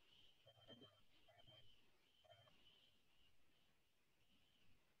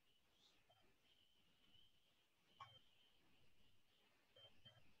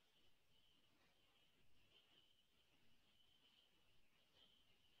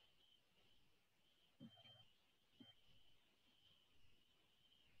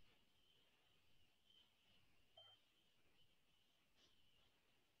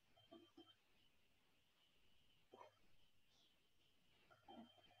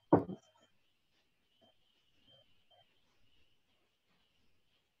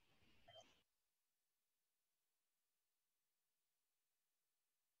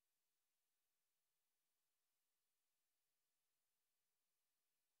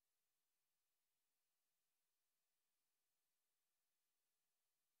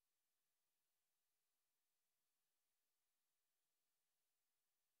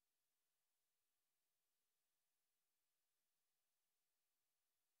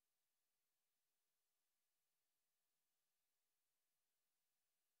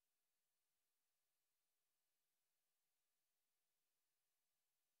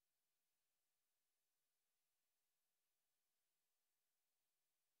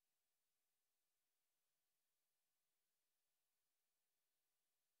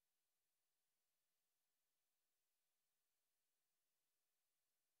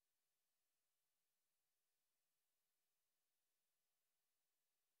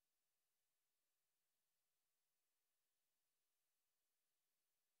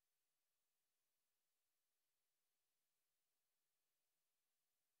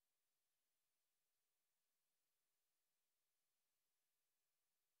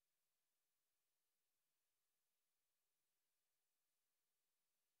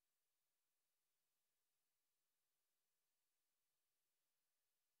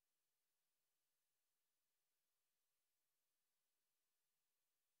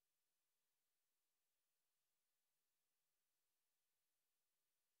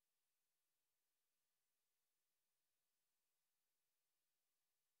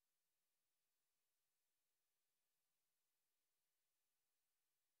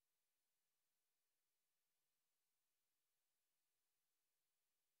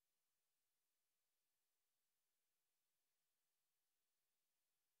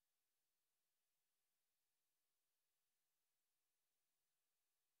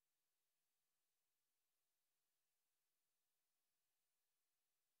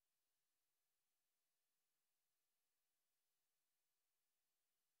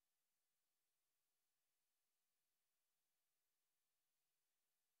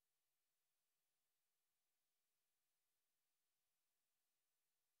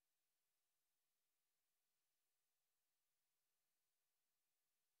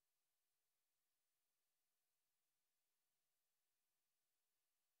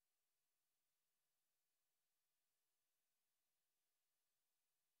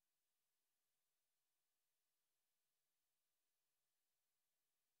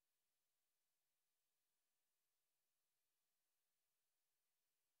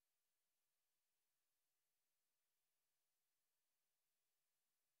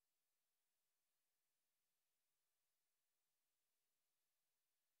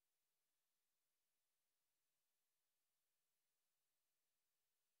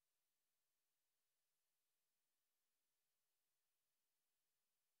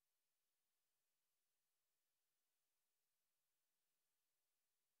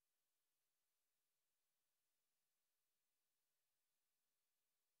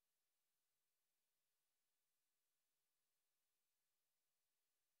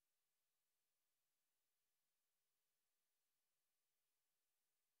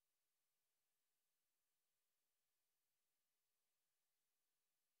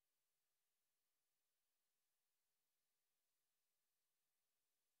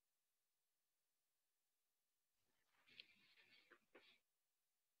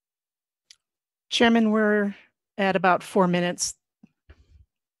 Chairman, we're at about 4 minutes.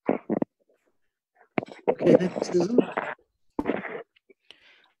 Okay, thank you, Susan.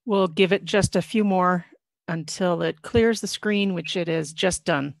 We'll give it just a few more until it clears the screen, which it has just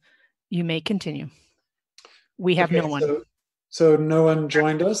done. You may continue. We have no one. So no one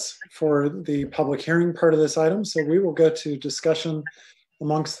joined us for the public hearing part of this item. So we will go to discussion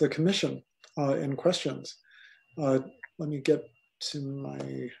amongst the commission in questions. Let me get to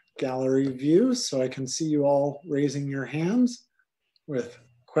my gallery view so I can see you all raising your hands with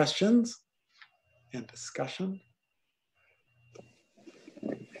questions and discussion.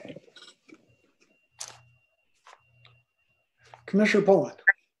 Commissioner Poland.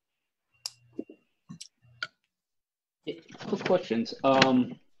 Couple questions. I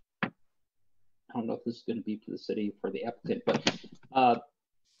don't know if this is going to be for the city or for the applicant, but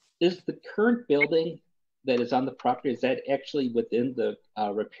is the current building that is on the property, is that actually within the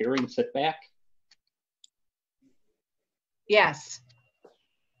riparian setback? Yes.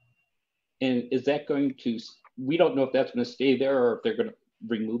 And is that going to, we don't know if that's going to stay there or if they're going to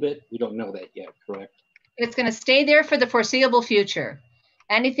remove it. We don't know that yet, correct? It's going to stay there for the foreseeable future.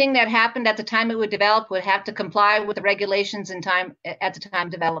 Anything that happened at the time it would develop would have to comply with the regulations in time at the time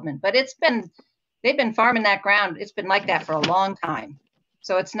of development. But they've been farming that ground. It's been like that for a long time.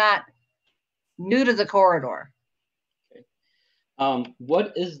 So it's not new to the corridor. Okay.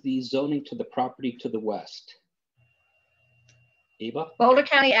 What is the zoning to the property to the west? Ava? Boulder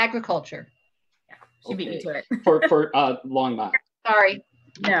County Agriculture. Yeah, she beat me to it. for Longmont. Sorry.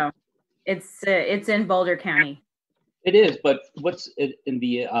 No, it's in Boulder County. It is, but what's it in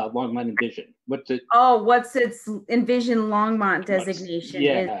the Longmont Envision? What's it? Oh, what's its Envision Longmont designation?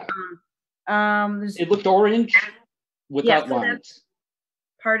 Yeah. It looked orange without lines.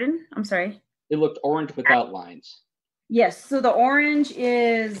 Pardon? I'm sorry. It looked orange without lines. Yes. So the orange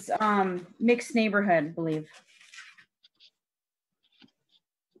is mixed neighborhood, I believe.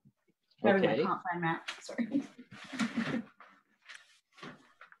 Okay. I can't find map. Sorry.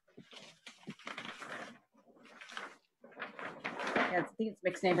 Yeah, I think it's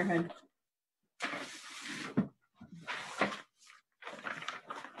mixed neighborhood.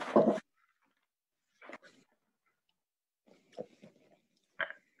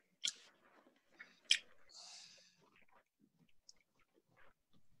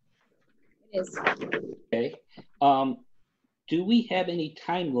 It is. Okay. Do we have any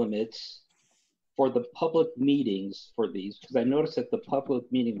time limits for the public meetings for these? Because I noticed that the public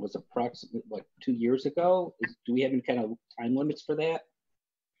meeting was approximately like 2 years ago. Do we have any kind of time limits for that?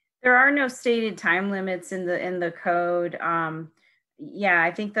 There are no stated time limits in the code. Yeah,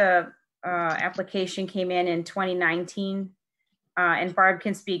 I think the application came in 2019, and Barb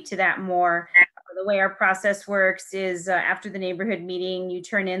can speak to that more. The way our process works is after the neighborhood meeting, you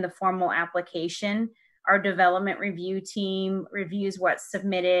turn in the formal application. Our development review team reviews what's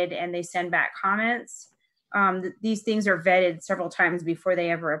submitted and they send back comments. These things are vetted several times before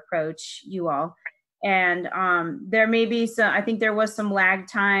they ever approach you all. And there may be some, I think there was some lag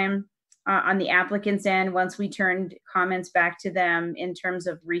time on the applicant's end once we turned comments back to them in terms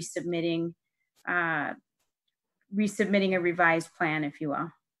of resubmitting a revised plan, if you will.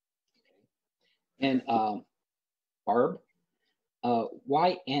 And Barb,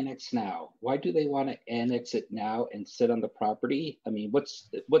 why annex now? Why do they want to annex it now and sit on the property? I mean, what's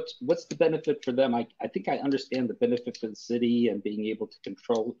the benefit for them? I think I understand the benefit for the city and being able to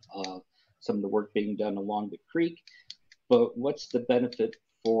control some of the work being done along the creek, but what's the benefit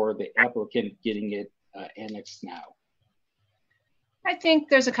for the applicant getting it annexed now? I think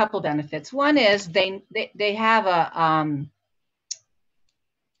there's a couple benefits. One is they have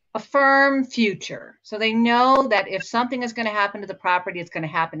a firm future. So they know that if something is going to happen to the property, it's going to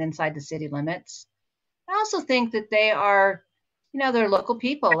happen inside the city limits. I also think that they are, they're local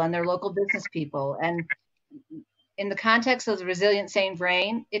people and they're local business people. And in the context of the resilient St.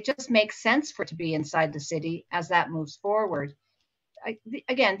 Vrain, it just makes sense for it to be inside the city as that moves forward.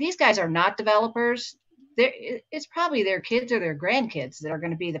 Again, these guys are not developers. It's probably their kids or their grandkids that are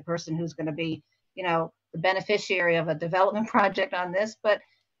going to be the person who's going to be, the beneficiary of a development project on this. But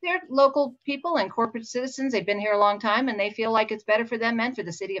they're local people and corporate citizens. They've been here a long time and they feel like it's better for them and for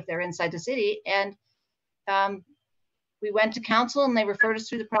the city if they're inside the city. And we went to council and they referred us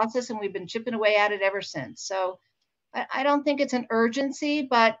through the process and we've been chipping away at it ever since. So I don't think it's an urgency,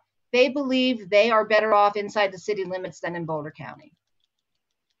 but they believe they are better off inside the city limits than in Boulder County.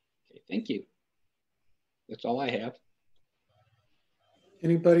 Okay, thank you. That's all I have.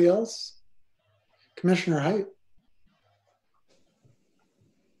 Anybody else? Commissioner Height.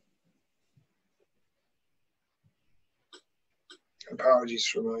 Apologies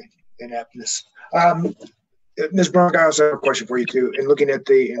for my ineptness. Ms. Bronk, I also have a question for you too. In looking at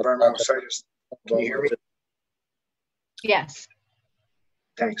the environmental site, can you hear me? Yes.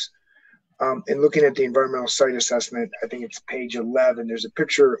 Thanks. In looking at the environmental site assessment, I think it's page 11, there's a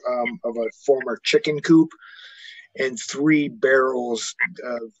picture of a former chicken coop and 3 barrels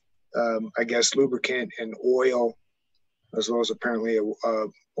of, I guess, lubricant and oil, as well as apparently a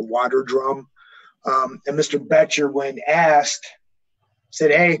water drum. And Mr. Betcher, when asked,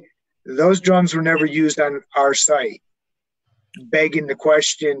 said, hey, those drums were never used on our site, begging the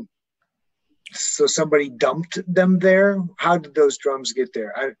question, so somebody dumped them there? How did those drums get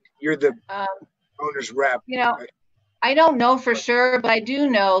there? You're the owner's rep. You know, I don't know for sure, but I do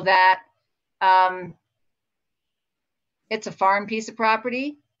know that it's a farm piece of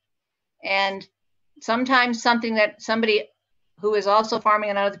property. And sometimes something that somebody who is also farming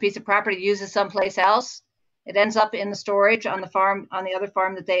another piece of property uses someplace else, it ends up in the storage on the farm, on the other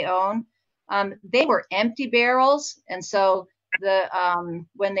farm that they own. They were empty barrels. And so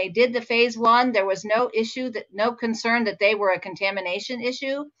when they did the phase 1, there was no concern that they were a contamination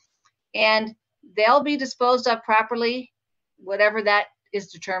issue, and they'll be disposed of properly, whatever that is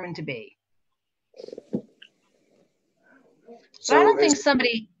determined to be. So I don't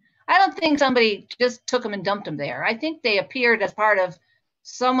think somebody just took them and dumped them there. I think they appeared as part of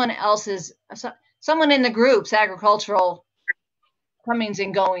someone in the group's agricultural comings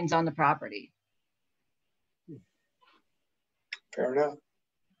and goings on the property. Fair enough.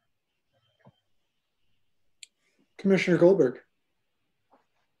 Commissioner Goldberg.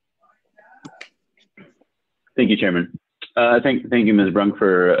 Thank you, Chairman. Thank you, Ms. Brunk,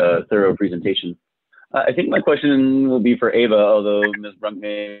 for a thorough presentation. I think my question will be for Ava, although Ms. Brunk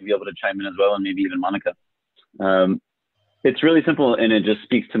may be able to chime in as well, and maybe even Monica. It's really simple, and it just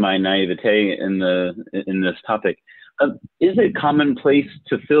speaks to my naivete in this topic. Is it commonplace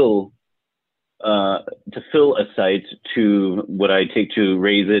to fill a site to what I take to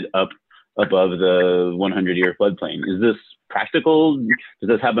raise it up above the 100-year floodplain? Is this practical? Does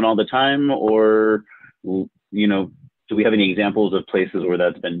this happen all the time? Or, do we have any examples of places where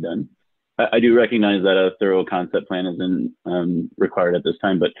that's been done? I do recognize that a thorough concept plan isn't required at this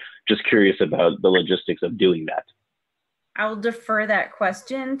time, but just curious about the logistics of doing that. I'll defer that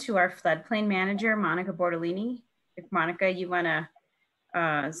question to our floodplain manager, Monica Bordolini. If Monica, you want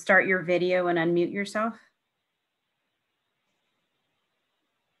to start your video and unmute yourself.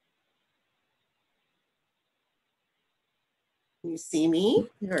 Can you see me?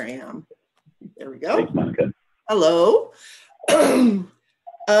 Here I am. There we go. Thanks, Monica. Hello.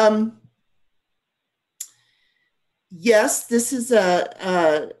 Yes, this is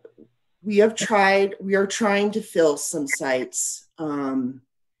we are trying to fill some sites and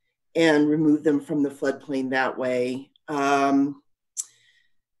remove them from the floodplain that way.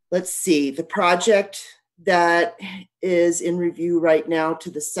 Let's see, the project that is in review right now to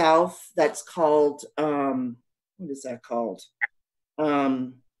the south, that's called, what is that called?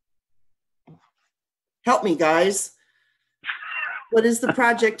 Help me, guys. What is the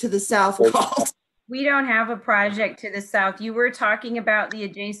project to the south called? We don't have a project to the south. You were talking about the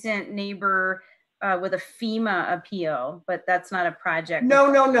adjacent neighbor with a FEMA appeal, but that's not a project. No,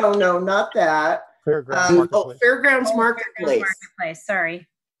 not that. Fairgrounds Marketplace. Sorry.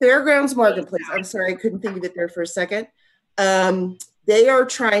 Fairgrounds Marketplace. I'm sorry, I couldn't think of it there for a second. They are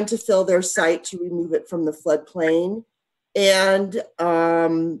trying to fill their site to remove it from the floodplain. And,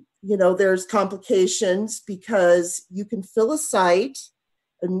 there's complications because you can fill a site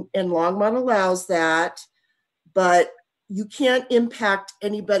and Longmont allows that, but you can't impact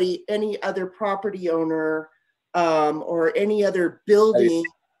any other property owner or any other building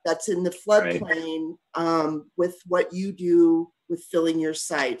that's in the floodplain with what you do with filling your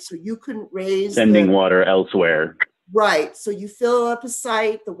site. So you couldn't raise sending water elsewhere. Right. So you fill up a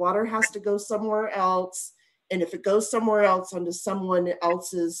site, the water has to go somewhere else. And if it goes somewhere else onto someone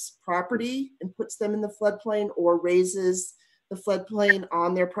else's property and puts them in the floodplain or raises the floodplain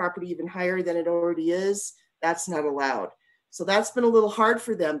on their property even higher than it already is, that's not allowed. So that's been a little hard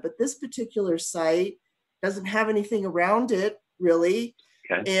for them. But this particular site doesn't have anything around it really.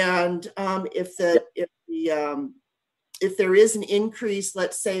 Okay. And if there is an increase,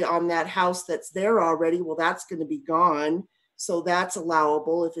 let's say on that house that's there already, well, that's going to be gone. So that's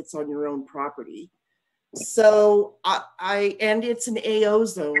allowable if it's on your own property. So and it's an AO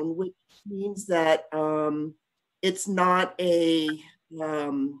zone, which means that it's not a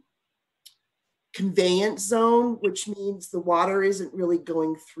conveyance zone, which means the water isn't really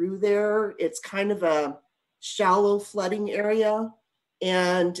going through there. It's kind of a shallow flooding area,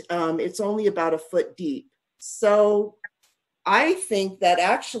 and it's only about a foot deep. So I think that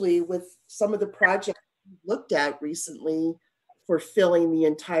actually with some of the projects we looked at recently for filling the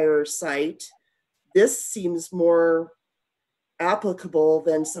entire site, this seems more applicable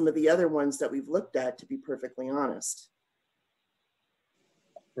than some of the other ones that we've looked at, to be perfectly honest.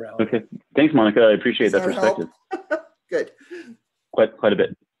 Okay, thanks, Monica. I appreciate that perspective. Good. Quite a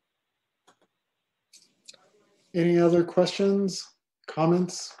bit. Any other questions,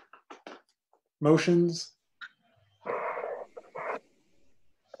 comments, motions?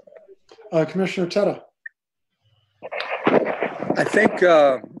 Commissioner Teta. I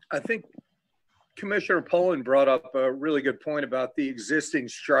think Commissioner Poland brought up a really good point about the existing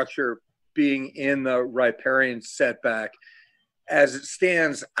structure being in the riparian setback. As it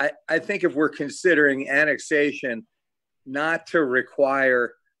stands, I think if we're considering annexation, not to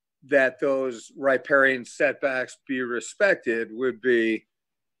require that those riparian setbacks be respected would be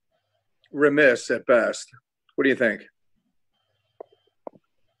remiss at best. What do you think?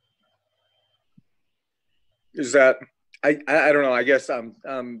 Is that, I don't know, I guess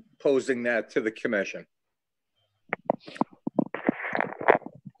I'm posing that to the commission.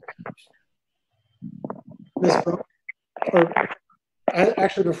 Ms. Brooke,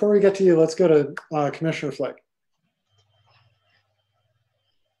 actually, before we get to you, let's go to Commissioner Flake.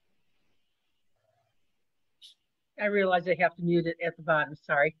 I realize I have to mute it at the bottom,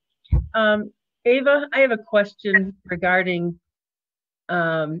 sorry. Ava, I have a question regarding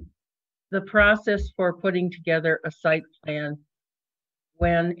the process for putting together a site plan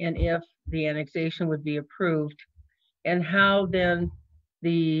when and if the annexation would be approved, and how then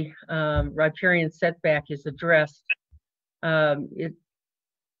the riparian setback is addressed. My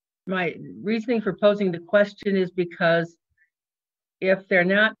reasoning for posing the question is because if they're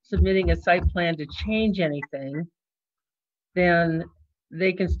not submitting a site plan to change anything, then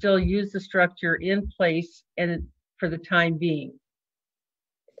they can still use the structure in place and for the time being.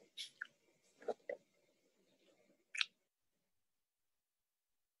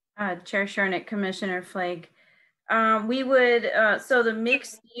 Chair Shernick, Commissioner Flake. We would, so the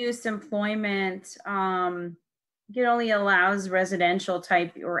mixed use employment, it only allows residential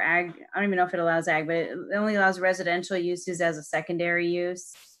type or ag, I don't even know if it allows ag, but it only allows residential uses as a secondary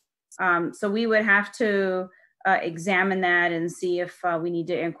use. So we would have to examine that and see if we need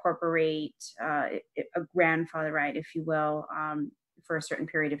to incorporate a grandfather right, if you will, for a certain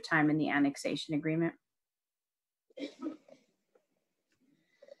period of time in the annexation agreement.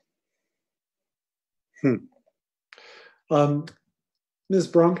 Ms.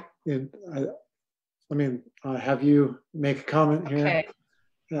 Brunk, let me have you make a comment here. Okay.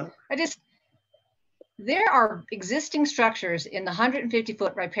 Yeah. There are existing structures in the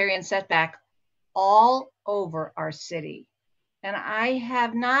 150-foot riparian setback all over our city. And I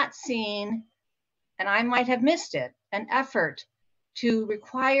have not seen, and I might have missed it, an effort to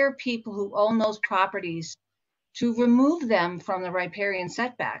require people who own those properties to remove them from the riparian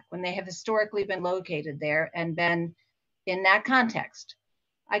setback when they have historically been located there and been in that context.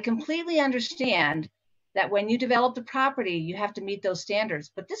 I completely understand that when you develop the property, you have to meet those standards,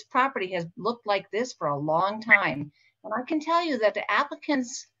 but this property has looked like this for a long time. And I can tell you that the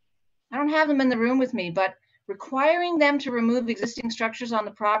applicants, I don't have them in the room with me, but requiring them to remove existing structures on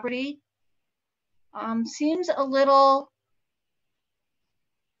the property seems a little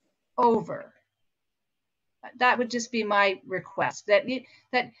over. That would just be my request. That you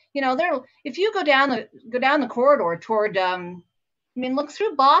know, there, if you go down the corridor toward, I mean, look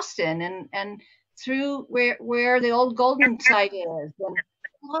through Boston and through where the old Golden site is, and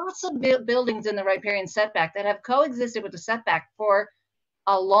lots of buildings in the riparian setback that have coexisted with the setback for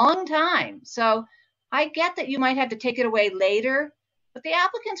a long time. So I get that you might have to take it away later, but the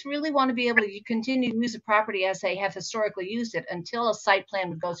applicants really want to be able to continue to use the property as they have historically used it until a site plan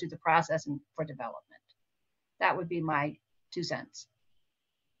would go through the process for development. That would be my 2 cents.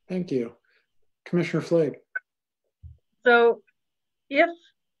 Thank you. Commissioner Flake. So if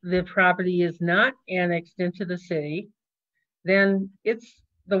the property is not annexed into the city, then it's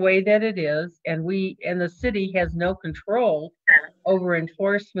the way that it is, and the city has no control over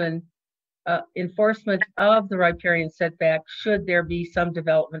enforcement of the riparian setback should there be some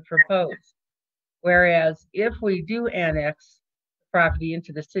development proposed. Whereas if we do annex property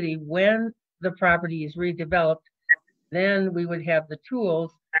into the city, when the property is redeveloped, then we would have the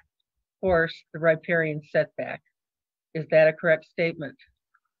tools to force the riparian setback. Is that a correct statement?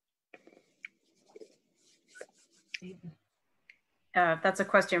 That's a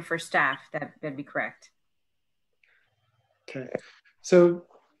question for staff. That'd be correct. Okay, so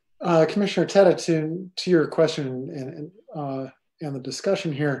Commissioner Teta, to your question and the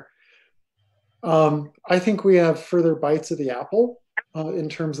discussion here, I think we have further bites of the apple in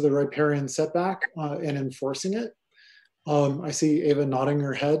terms of the riparian setback and enforcing it. I see Ava nodding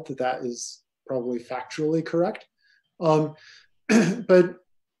her head that that is probably factually correct. But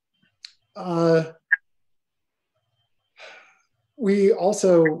we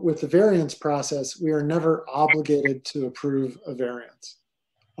also, with the variance process, we are never obligated to approve a variance.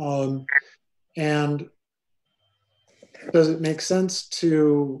 And does it make sense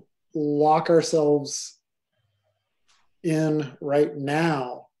to lock ourselves in right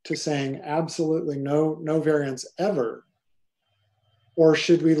now to saying absolutely no variance ever? Or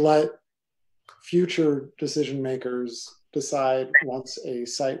should we let future decision makers decide once a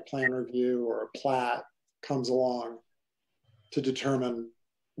site plan review or a plat comes along to determine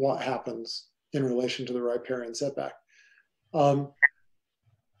what happens in relation to the riparian setback? I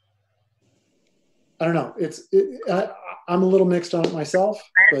don't know. I'm a little mixed on it myself,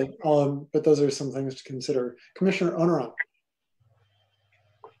 but those are some things to consider. Commissioner Onaran.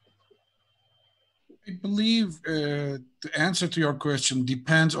 I believe the answer to your question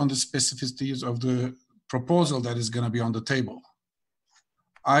depends on the specificities of the proposal that is going to be on the table.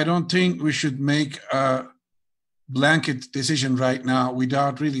 I don't think we should make a blanket decision right now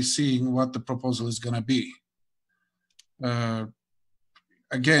without really seeing what the proposal is going to be.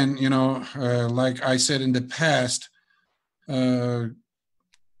 Again, you know, like I said in the past,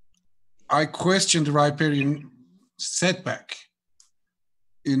 I question the riparian setback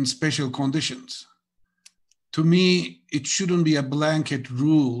in special conditions. To me, it shouldn't be a blanket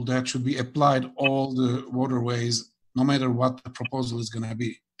rule that should be applied all the waterways, no matter what the proposal is going to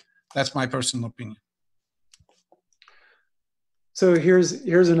be. That's my personal opinion. So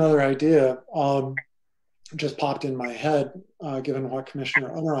here's another idea. Just popped in my head, given what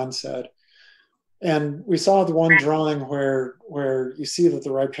Commissioner Onaran said. And we saw the one drawing where you see that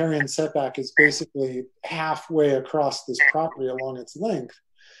the riparian setback is basically halfway across this property along its length.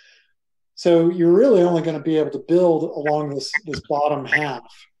 So you're really only going to be able to build along this bottom half.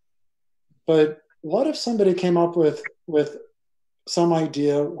 But what if somebody came up with some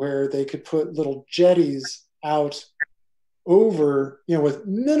idea where they could put little jetties out over, you know, with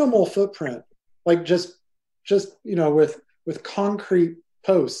minimal footprint, like just you know, with concrete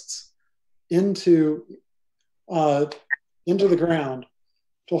posts into the ground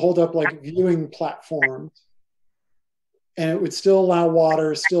to hold up like viewing platforms, and it would still allow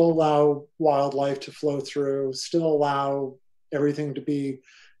water, still allow wildlife to flow through, still allow everything to be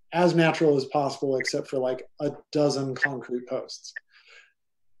as natural as possible, except for like a dozen concrete posts.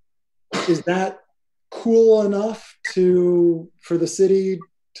 Is that cool enough for the city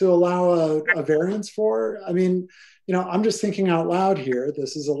to allow a variance for? I mean, you know, I'm just thinking out loud here.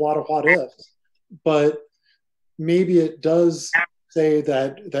 This is a lot of what ifs, but maybe it does say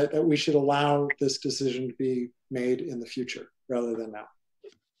that we should allow this decision to be made in the future rather than now.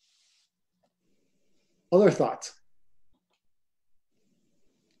 Other thoughts?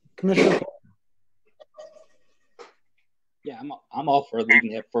 Commissioner? Yeah, I'm all for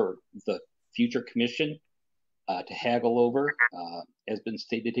leaving that for the future commission to haggle over. As been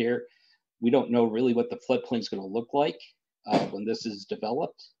stated here, we don't know really what the floodplain is going to look like when this is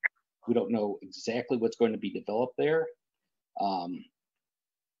developed. We don't know exactly what's going to be developed there.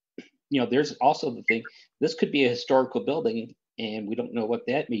 You know, there's also the thing, this could be a historical building and we don't know what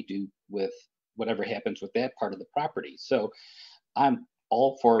that may do with whatever happens with that part of the property. So I'm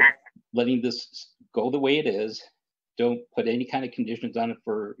all for letting this go the way it is. Don't put any kind of conditions on it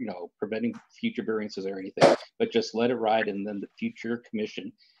for, you know, preventing future variances or anything, but just let it ride, and then the future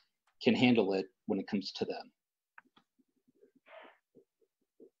commission can handle it when it comes to them.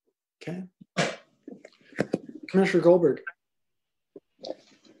 Okay. Commissioner Goldberg.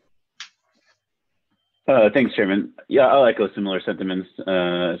 Thanks, Chairman. Yeah, I'll echo similar sentiments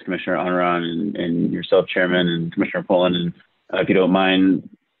as Commissioner Onaran and yourself, Chairman, and Commissioner Poland. And if you don't mind,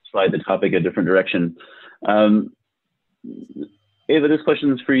 slide the topic a different direction. Ava, this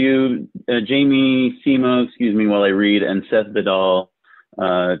question is for you. Jamie Simo, excuse me while I read, and Seth Vidal,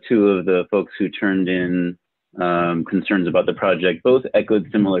 two of the folks who turned in concerns about the project, both echoed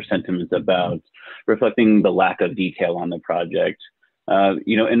similar sentiments about reflecting the lack of detail on the project.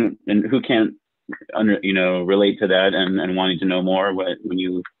 You know, and who can't relate to that and wanting to know more when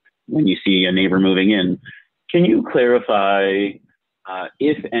you see a neighbor moving in. Can you clarify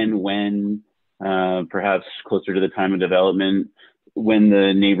if and when, perhaps closer to the time of development, when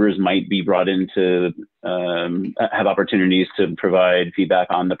the neighbors might be brought in to have opportunities to provide feedback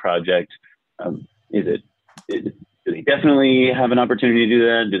on the project? Do they definitely have an opportunity to do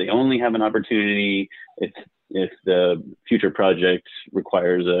that? Do they only have an opportunity if the future project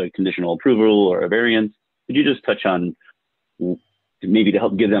requires a conditional approval or a variance? Could you just touch on maybe to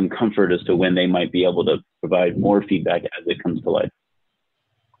help give them comfort as to when they might be able to provide more feedback as it comes to life.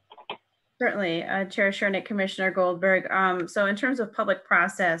 Certainly, Chair Shernick, Commissioner Goldberg. So in terms of public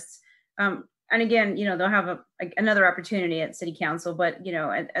process, and again, they'll have another opportunity at City Council, but,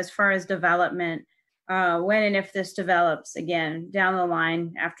 as far as development, when and if this develops again down the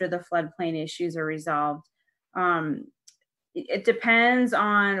line after the floodplain issues are resolved, it depends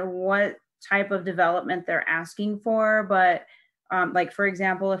on what type of development they're asking for. But like, for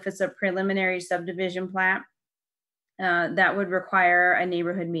example, if it's a preliminary subdivision plat, that would require a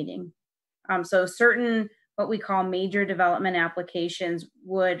neighborhood meeting. So certain what we call major development applications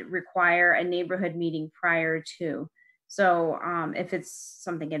would require a neighborhood meeting prior to. So if it's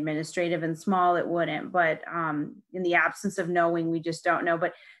something administrative and small, it wouldn't. But in the absence of knowing, we just don't know.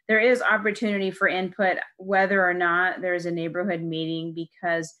 But there is opportunity for input whether or not there's a neighborhood meeting,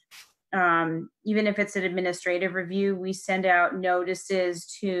 because even if it's an administrative review, we send out notices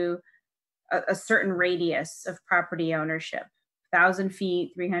to a certain radius of property ownership, 1,000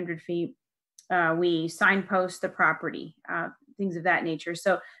 feet, 300 feet. We signpost the property, things of that nature.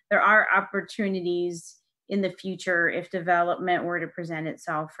 So there are opportunities in the future if development were to present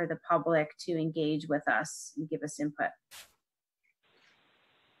itself for the public to engage with us and give us input.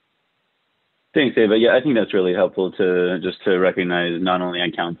 Thanks, Ava. Yeah, I think that's really helpful to just to recognize not only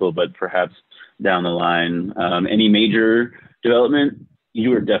on council, but perhaps down the line, any major development,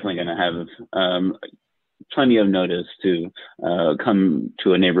 you are definitely going to have plenty of notice to come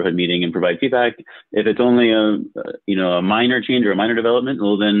to a neighborhood meeting and provide feedback. If it's only a minor change or a minor development,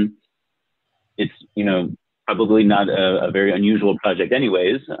 well, then it's probably not a very unusual project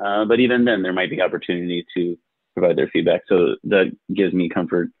anyways. But even then, there might be opportunity to provide their feedback. So that gives me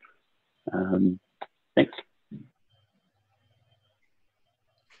comfort. Thanks.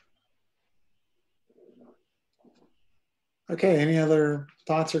 Okay, any other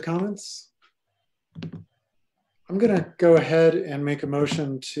thoughts or comments? I'm going to go ahead and make a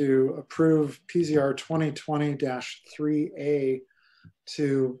motion to approve PZR 2020-3A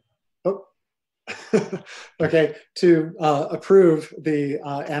to, to approve the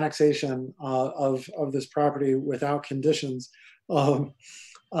annexation of this property without conditions.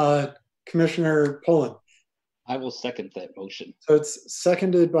 Commissioner Poland. I will second that motion. So it's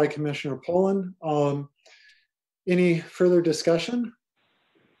seconded by Commissioner Poland. Any further discussion?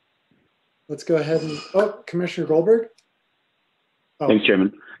 Let's go ahead and, Commissioner Goldberg. Thanks,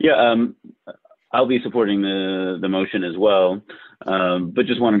 Chairman. Yeah, I'll be supporting the motion as well, but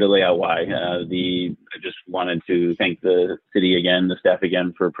just wanted to lay out why. I just wanted to thank the city again, the staff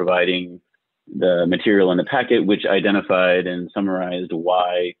again, for providing the material in the packet, which identified and summarized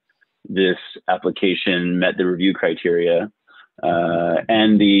why this application met the review criteria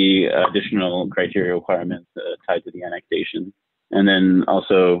and the additional criteria requirements tied to the annexation. And then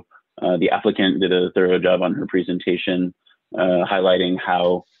also the applicant did a thorough job on her presentation, highlighting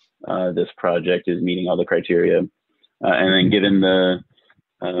how this project is meeting all the criteria. And then given the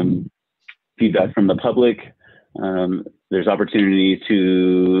feedback from the public, there's opportunity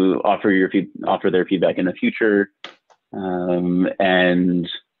to offer their feedback in the future, and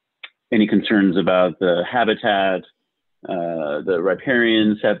any concerns about the habitat, the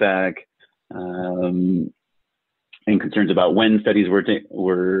riparian setback, and concerns about when studies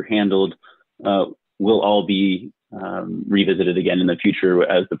were handled will all be revisited again in the future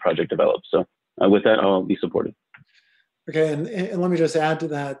as the project develops. So with that, I'll be supportive. Okay, and let me just add to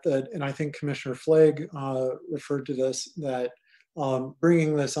that, and I think Commissioner Flagg referred to this, that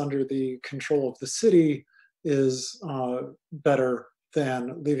bringing this under the control of the city is better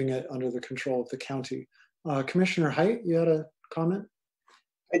than leaving it under the control of the county. Commissioner Height, you had a comment?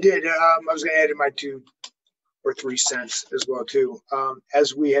 I did. I was going to add in my 2 or 3 cents as well too.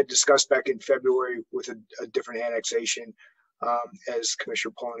 As we had discussed back in February with a different annexation, as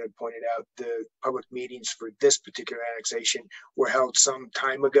Commissioner Poland had pointed out, the public meetings for this particular annexation were held some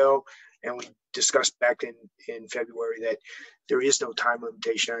time ago, and we discussed back in February that there is no time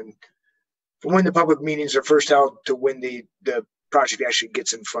limitation from when the public meetings are first held to when the project actually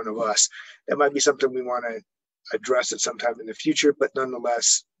gets in front of us. That might be something we want to address at some time in the future, but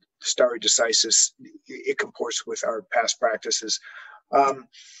nonetheless, stare decisis, it comports with our past practices.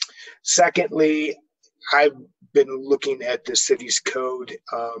 Secondly, I've been looking at the city's code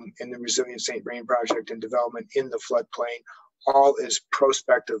and the Resilient St. Vrain project and development in the floodplain. All is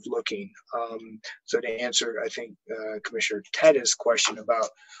prospective looking. So to answer, I think, Commissioner Tedda's question about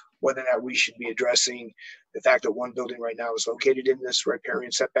whether or not we should be addressing the fact that one building right now is located in this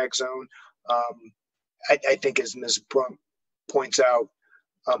riparian setback zone, I think as Ms. Brunk points out,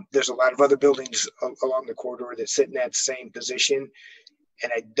 There's a lot of other buildings along the corridor that sit in that same position.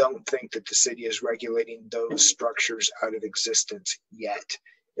 And I don't think that the city is regulating those structures out of existence yet.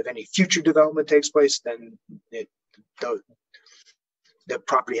 If any future development takes place, then the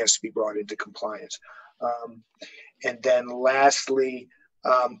property has to be brought into compliance. And then lastly,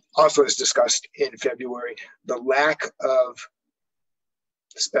 also as discussed in February, the lack of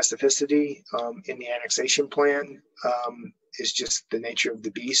specificity in the annexation plan is just the nature of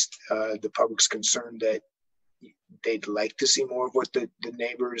the beast. The public's concerned that they'd like to see more of what the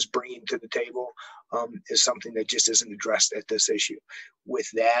neighbor is bringing to the table is something that just isn't addressed at this issue. With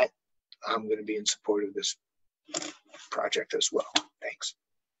that, I'm going to be in support of this project as well. Thanks.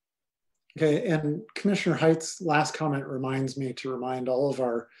 Okay, and Commissioner Height's last comment reminds me to remind all of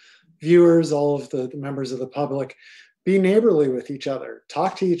our viewers, all of the members of the public, be neighborly with each other,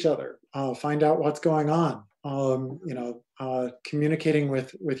 talk to each other, find out what's going on. Communicating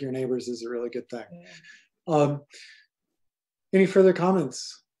with your neighbors is a really good thing. Any further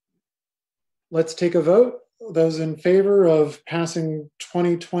comments? Let's take a vote. Those in favor of passing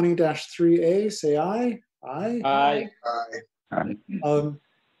 2020-3A, say aye. Aye. Aye. Aye.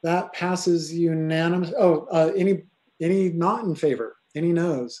 That passes unanimous. Oh, any not in favor? Any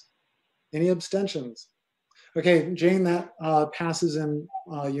noes? Any abstentions? Okay, Jane, that passes in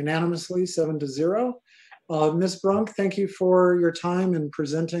unanimously, 7-0. Ms. Brunk, thank you for your time in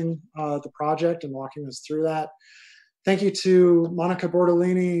presenting the project and walking us through that. Thank you to Monica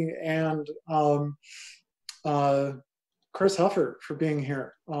Bordolini and Chris Huffer for being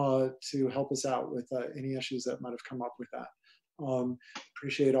here to help us out with any issues that might have come up with that.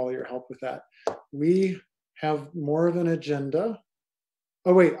 Appreciate all your help with that. We have more of an agenda.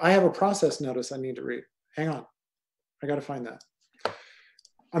 Oh wait, I have a process notice I need to read. Hang on, I gotta find that.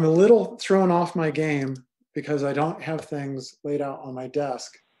 I'm a little thrown off my game because I don't have things laid out on my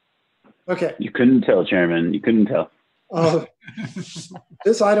desk. Okay. You couldn't tell, Chairman, you couldn't tell.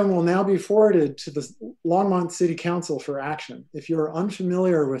 This item will now be forwarded to the Longmont City Council for action. If you are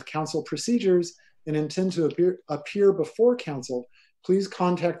unfamiliar with council procedures and intend to appear before council, please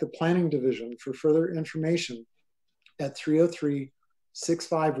contact the Planning Division for further information at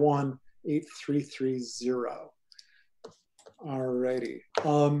 303-651-8330. Alrighty.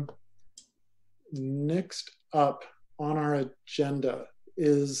 Next up on our agenda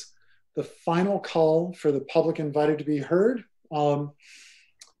is the final call for the public invited to be heard. And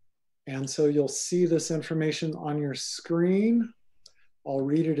so you'll see this information on your screen. I'll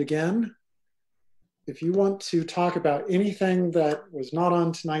read it again. If you want to talk about anything that was not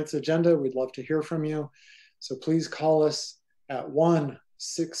on tonight's agenda, we'd love to hear from you. So please call us at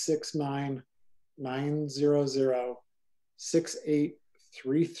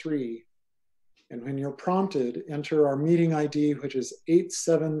 1-669-900-6833. And when you're prompted, enter our meeting ID, which is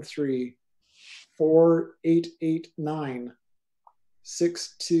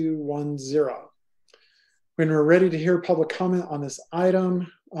 873-4889-6210. When we're ready to hear public comment on this item,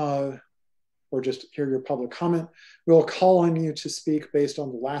 or just hear your public comment, we'll call on you to speak based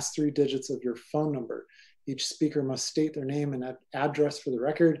on the last 3 digits of your phone number. Each speaker must state their name and address for the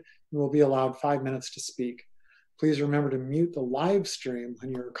record and will be allowed 5 minutes to speak. Please remember to mute the live stream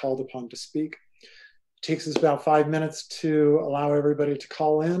when you're called upon to speak. It takes us about 5 minutes to allow everybody to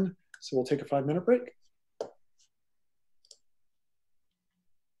call in, so we'll take a 5-minute break.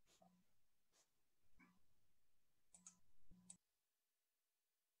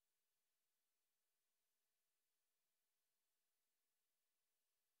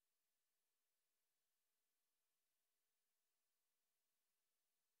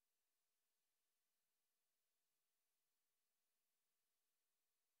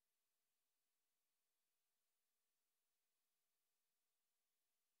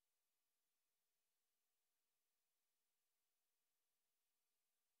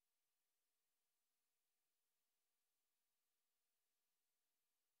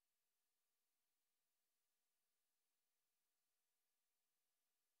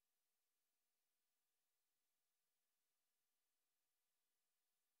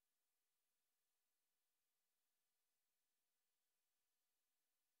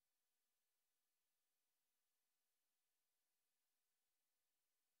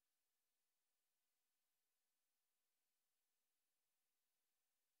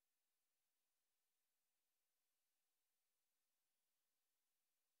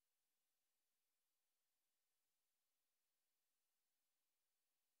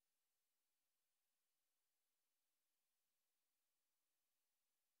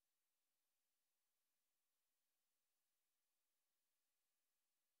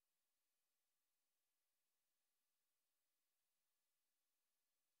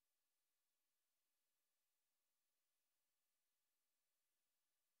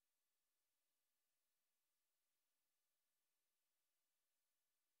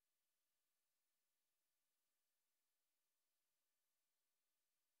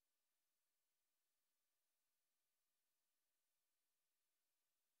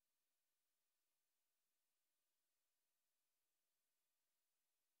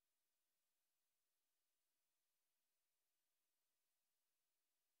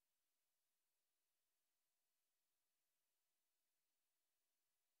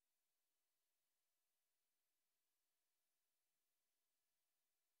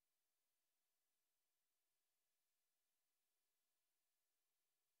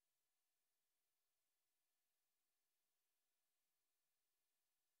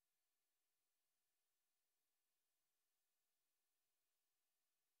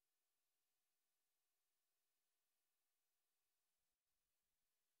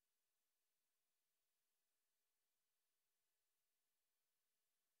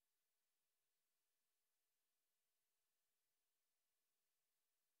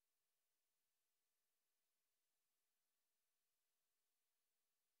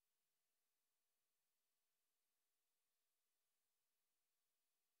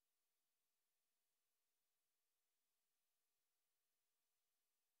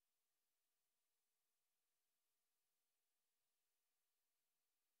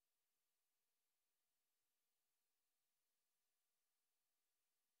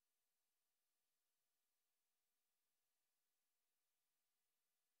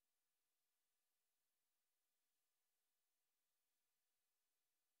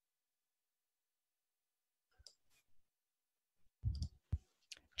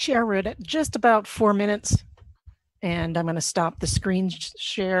 Chair, we're at just about 4 minutes, and I'm going to stop the screen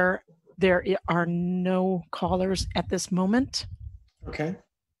share. There are no callers at this moment. Okay.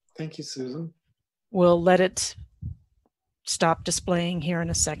 Thank you, Susan. We'll let it stop displaying here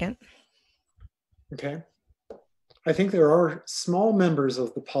in a second. Okay. I think there are small members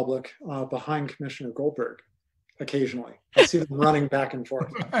of the public behind Commissioner Goldberg occasionally. I see them running back and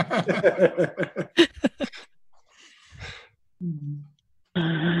forth.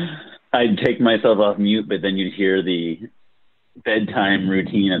 I'd take myself off mute, but then you'd hear the bedtime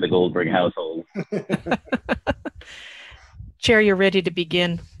routine of the Goldberg household. Chair, you're ready to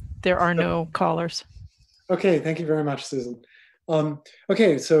begin. There are no callers. Okay, thank you very much, Susan.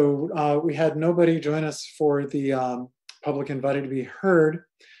 Okay, so we had nobody join us for the public invited to be heard.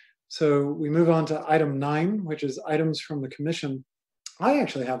 So we move on to item 9, which is items from the commission. I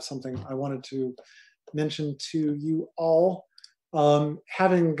actually have something I wanted to mention to you all.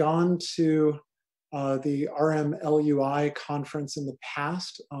 Having gone to the RMLUI conference in the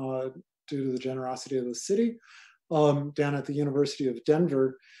past, due to the generosity of the city, down at the University of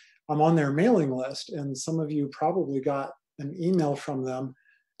Denver, I'm on their mailing list, and some of you probably got an email from them.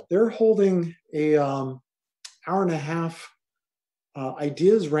 They're holding a hour-and-a-half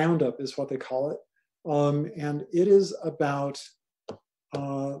ideas roundup is what they call it. And it is about,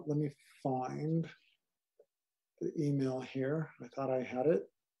 let me find the email here. I thought I had it.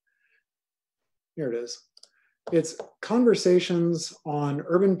 Here it is. It's conversations on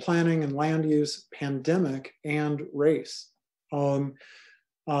urban planning and land use, pandemic, and race. So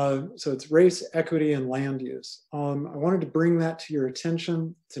it's race, equity, and land use. I wanted to bring that to your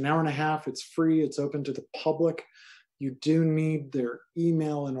attention. It's an hour-and-a-half. It's free. It's open to the public. You do need their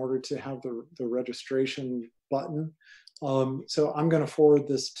email in order to have the registration button. So I'm going to forward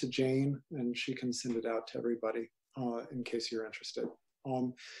this to Jane, and she can send it out to everybody in case you're interested.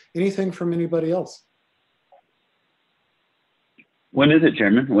 Anything from anybody else? When is it,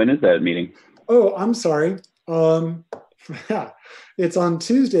 Chairman? When is that meeting? Oh, I'm sorry. It's on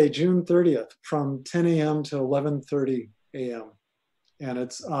Tuesday, June 30th from 10 a.m. to 11:30 a.m. And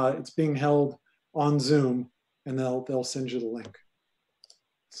it's being held on Zoom, and they'll send you the link.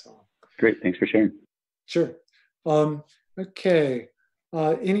 So great, thanks for sharing. Sure. Okay.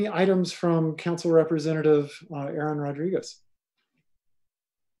 Any items from Council Representative Aaron Rodriguez?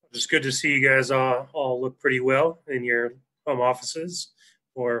 It's good to see you guys all look pretty well in your home offices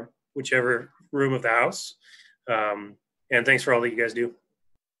or whichever room of the house. And thanks for all that you guys do.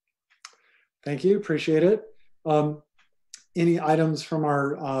 Thank you, appreciate it. Any items from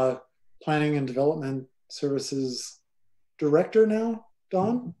our Planning and Development Services Director now,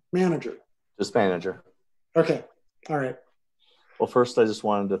 Don? Manager? Just manager. Okay, all right. Well, first, I just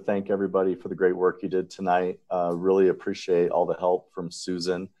wanted to thank everybody for the great work you did tonight. Really appreciate all the help from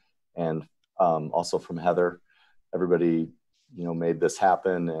Susan and also from Heather. Everybody, made this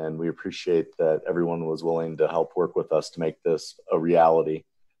happen, and we appreciate that everyone was willing to help work with us to make this a reality.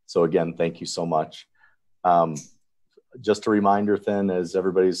 So again, thank you so much. Just a reminder then, as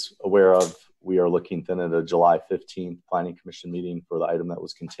everybody's aware of, we are looking then at a July 15th Planning Commission meeting for the item that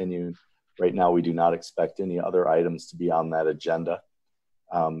was continued. Right now, we do not expect any other items to be on that agenda.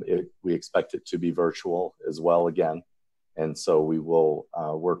 We expect it to be virtual as well again. And so we will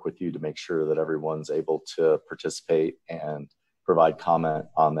work with you to make sure that everyone's able to participate and provide comment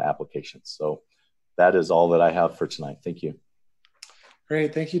on the applications. So that is all that I have for tonight. Thank you.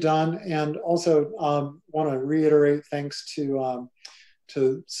 Great, thank you, Don. And also want to reiterate thanks to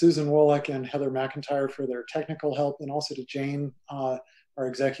Susan Woloch and Heather McIntyre for their technical help, and also to Jane, our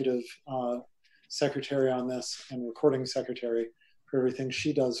executive secretary on this and recording secretary, for everything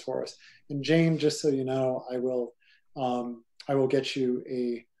she does for us. And Jane, just so you know, I will get you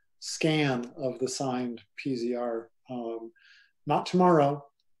a scan of the signed PZR. Not tomorrow,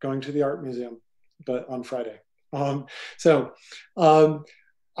 going to the art museum, but on Friday. I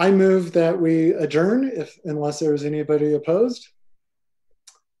move that we adjourn unless there's anybody opposed.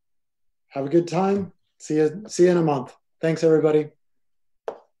 Have a good time. See you in a month. Thanks, everybody.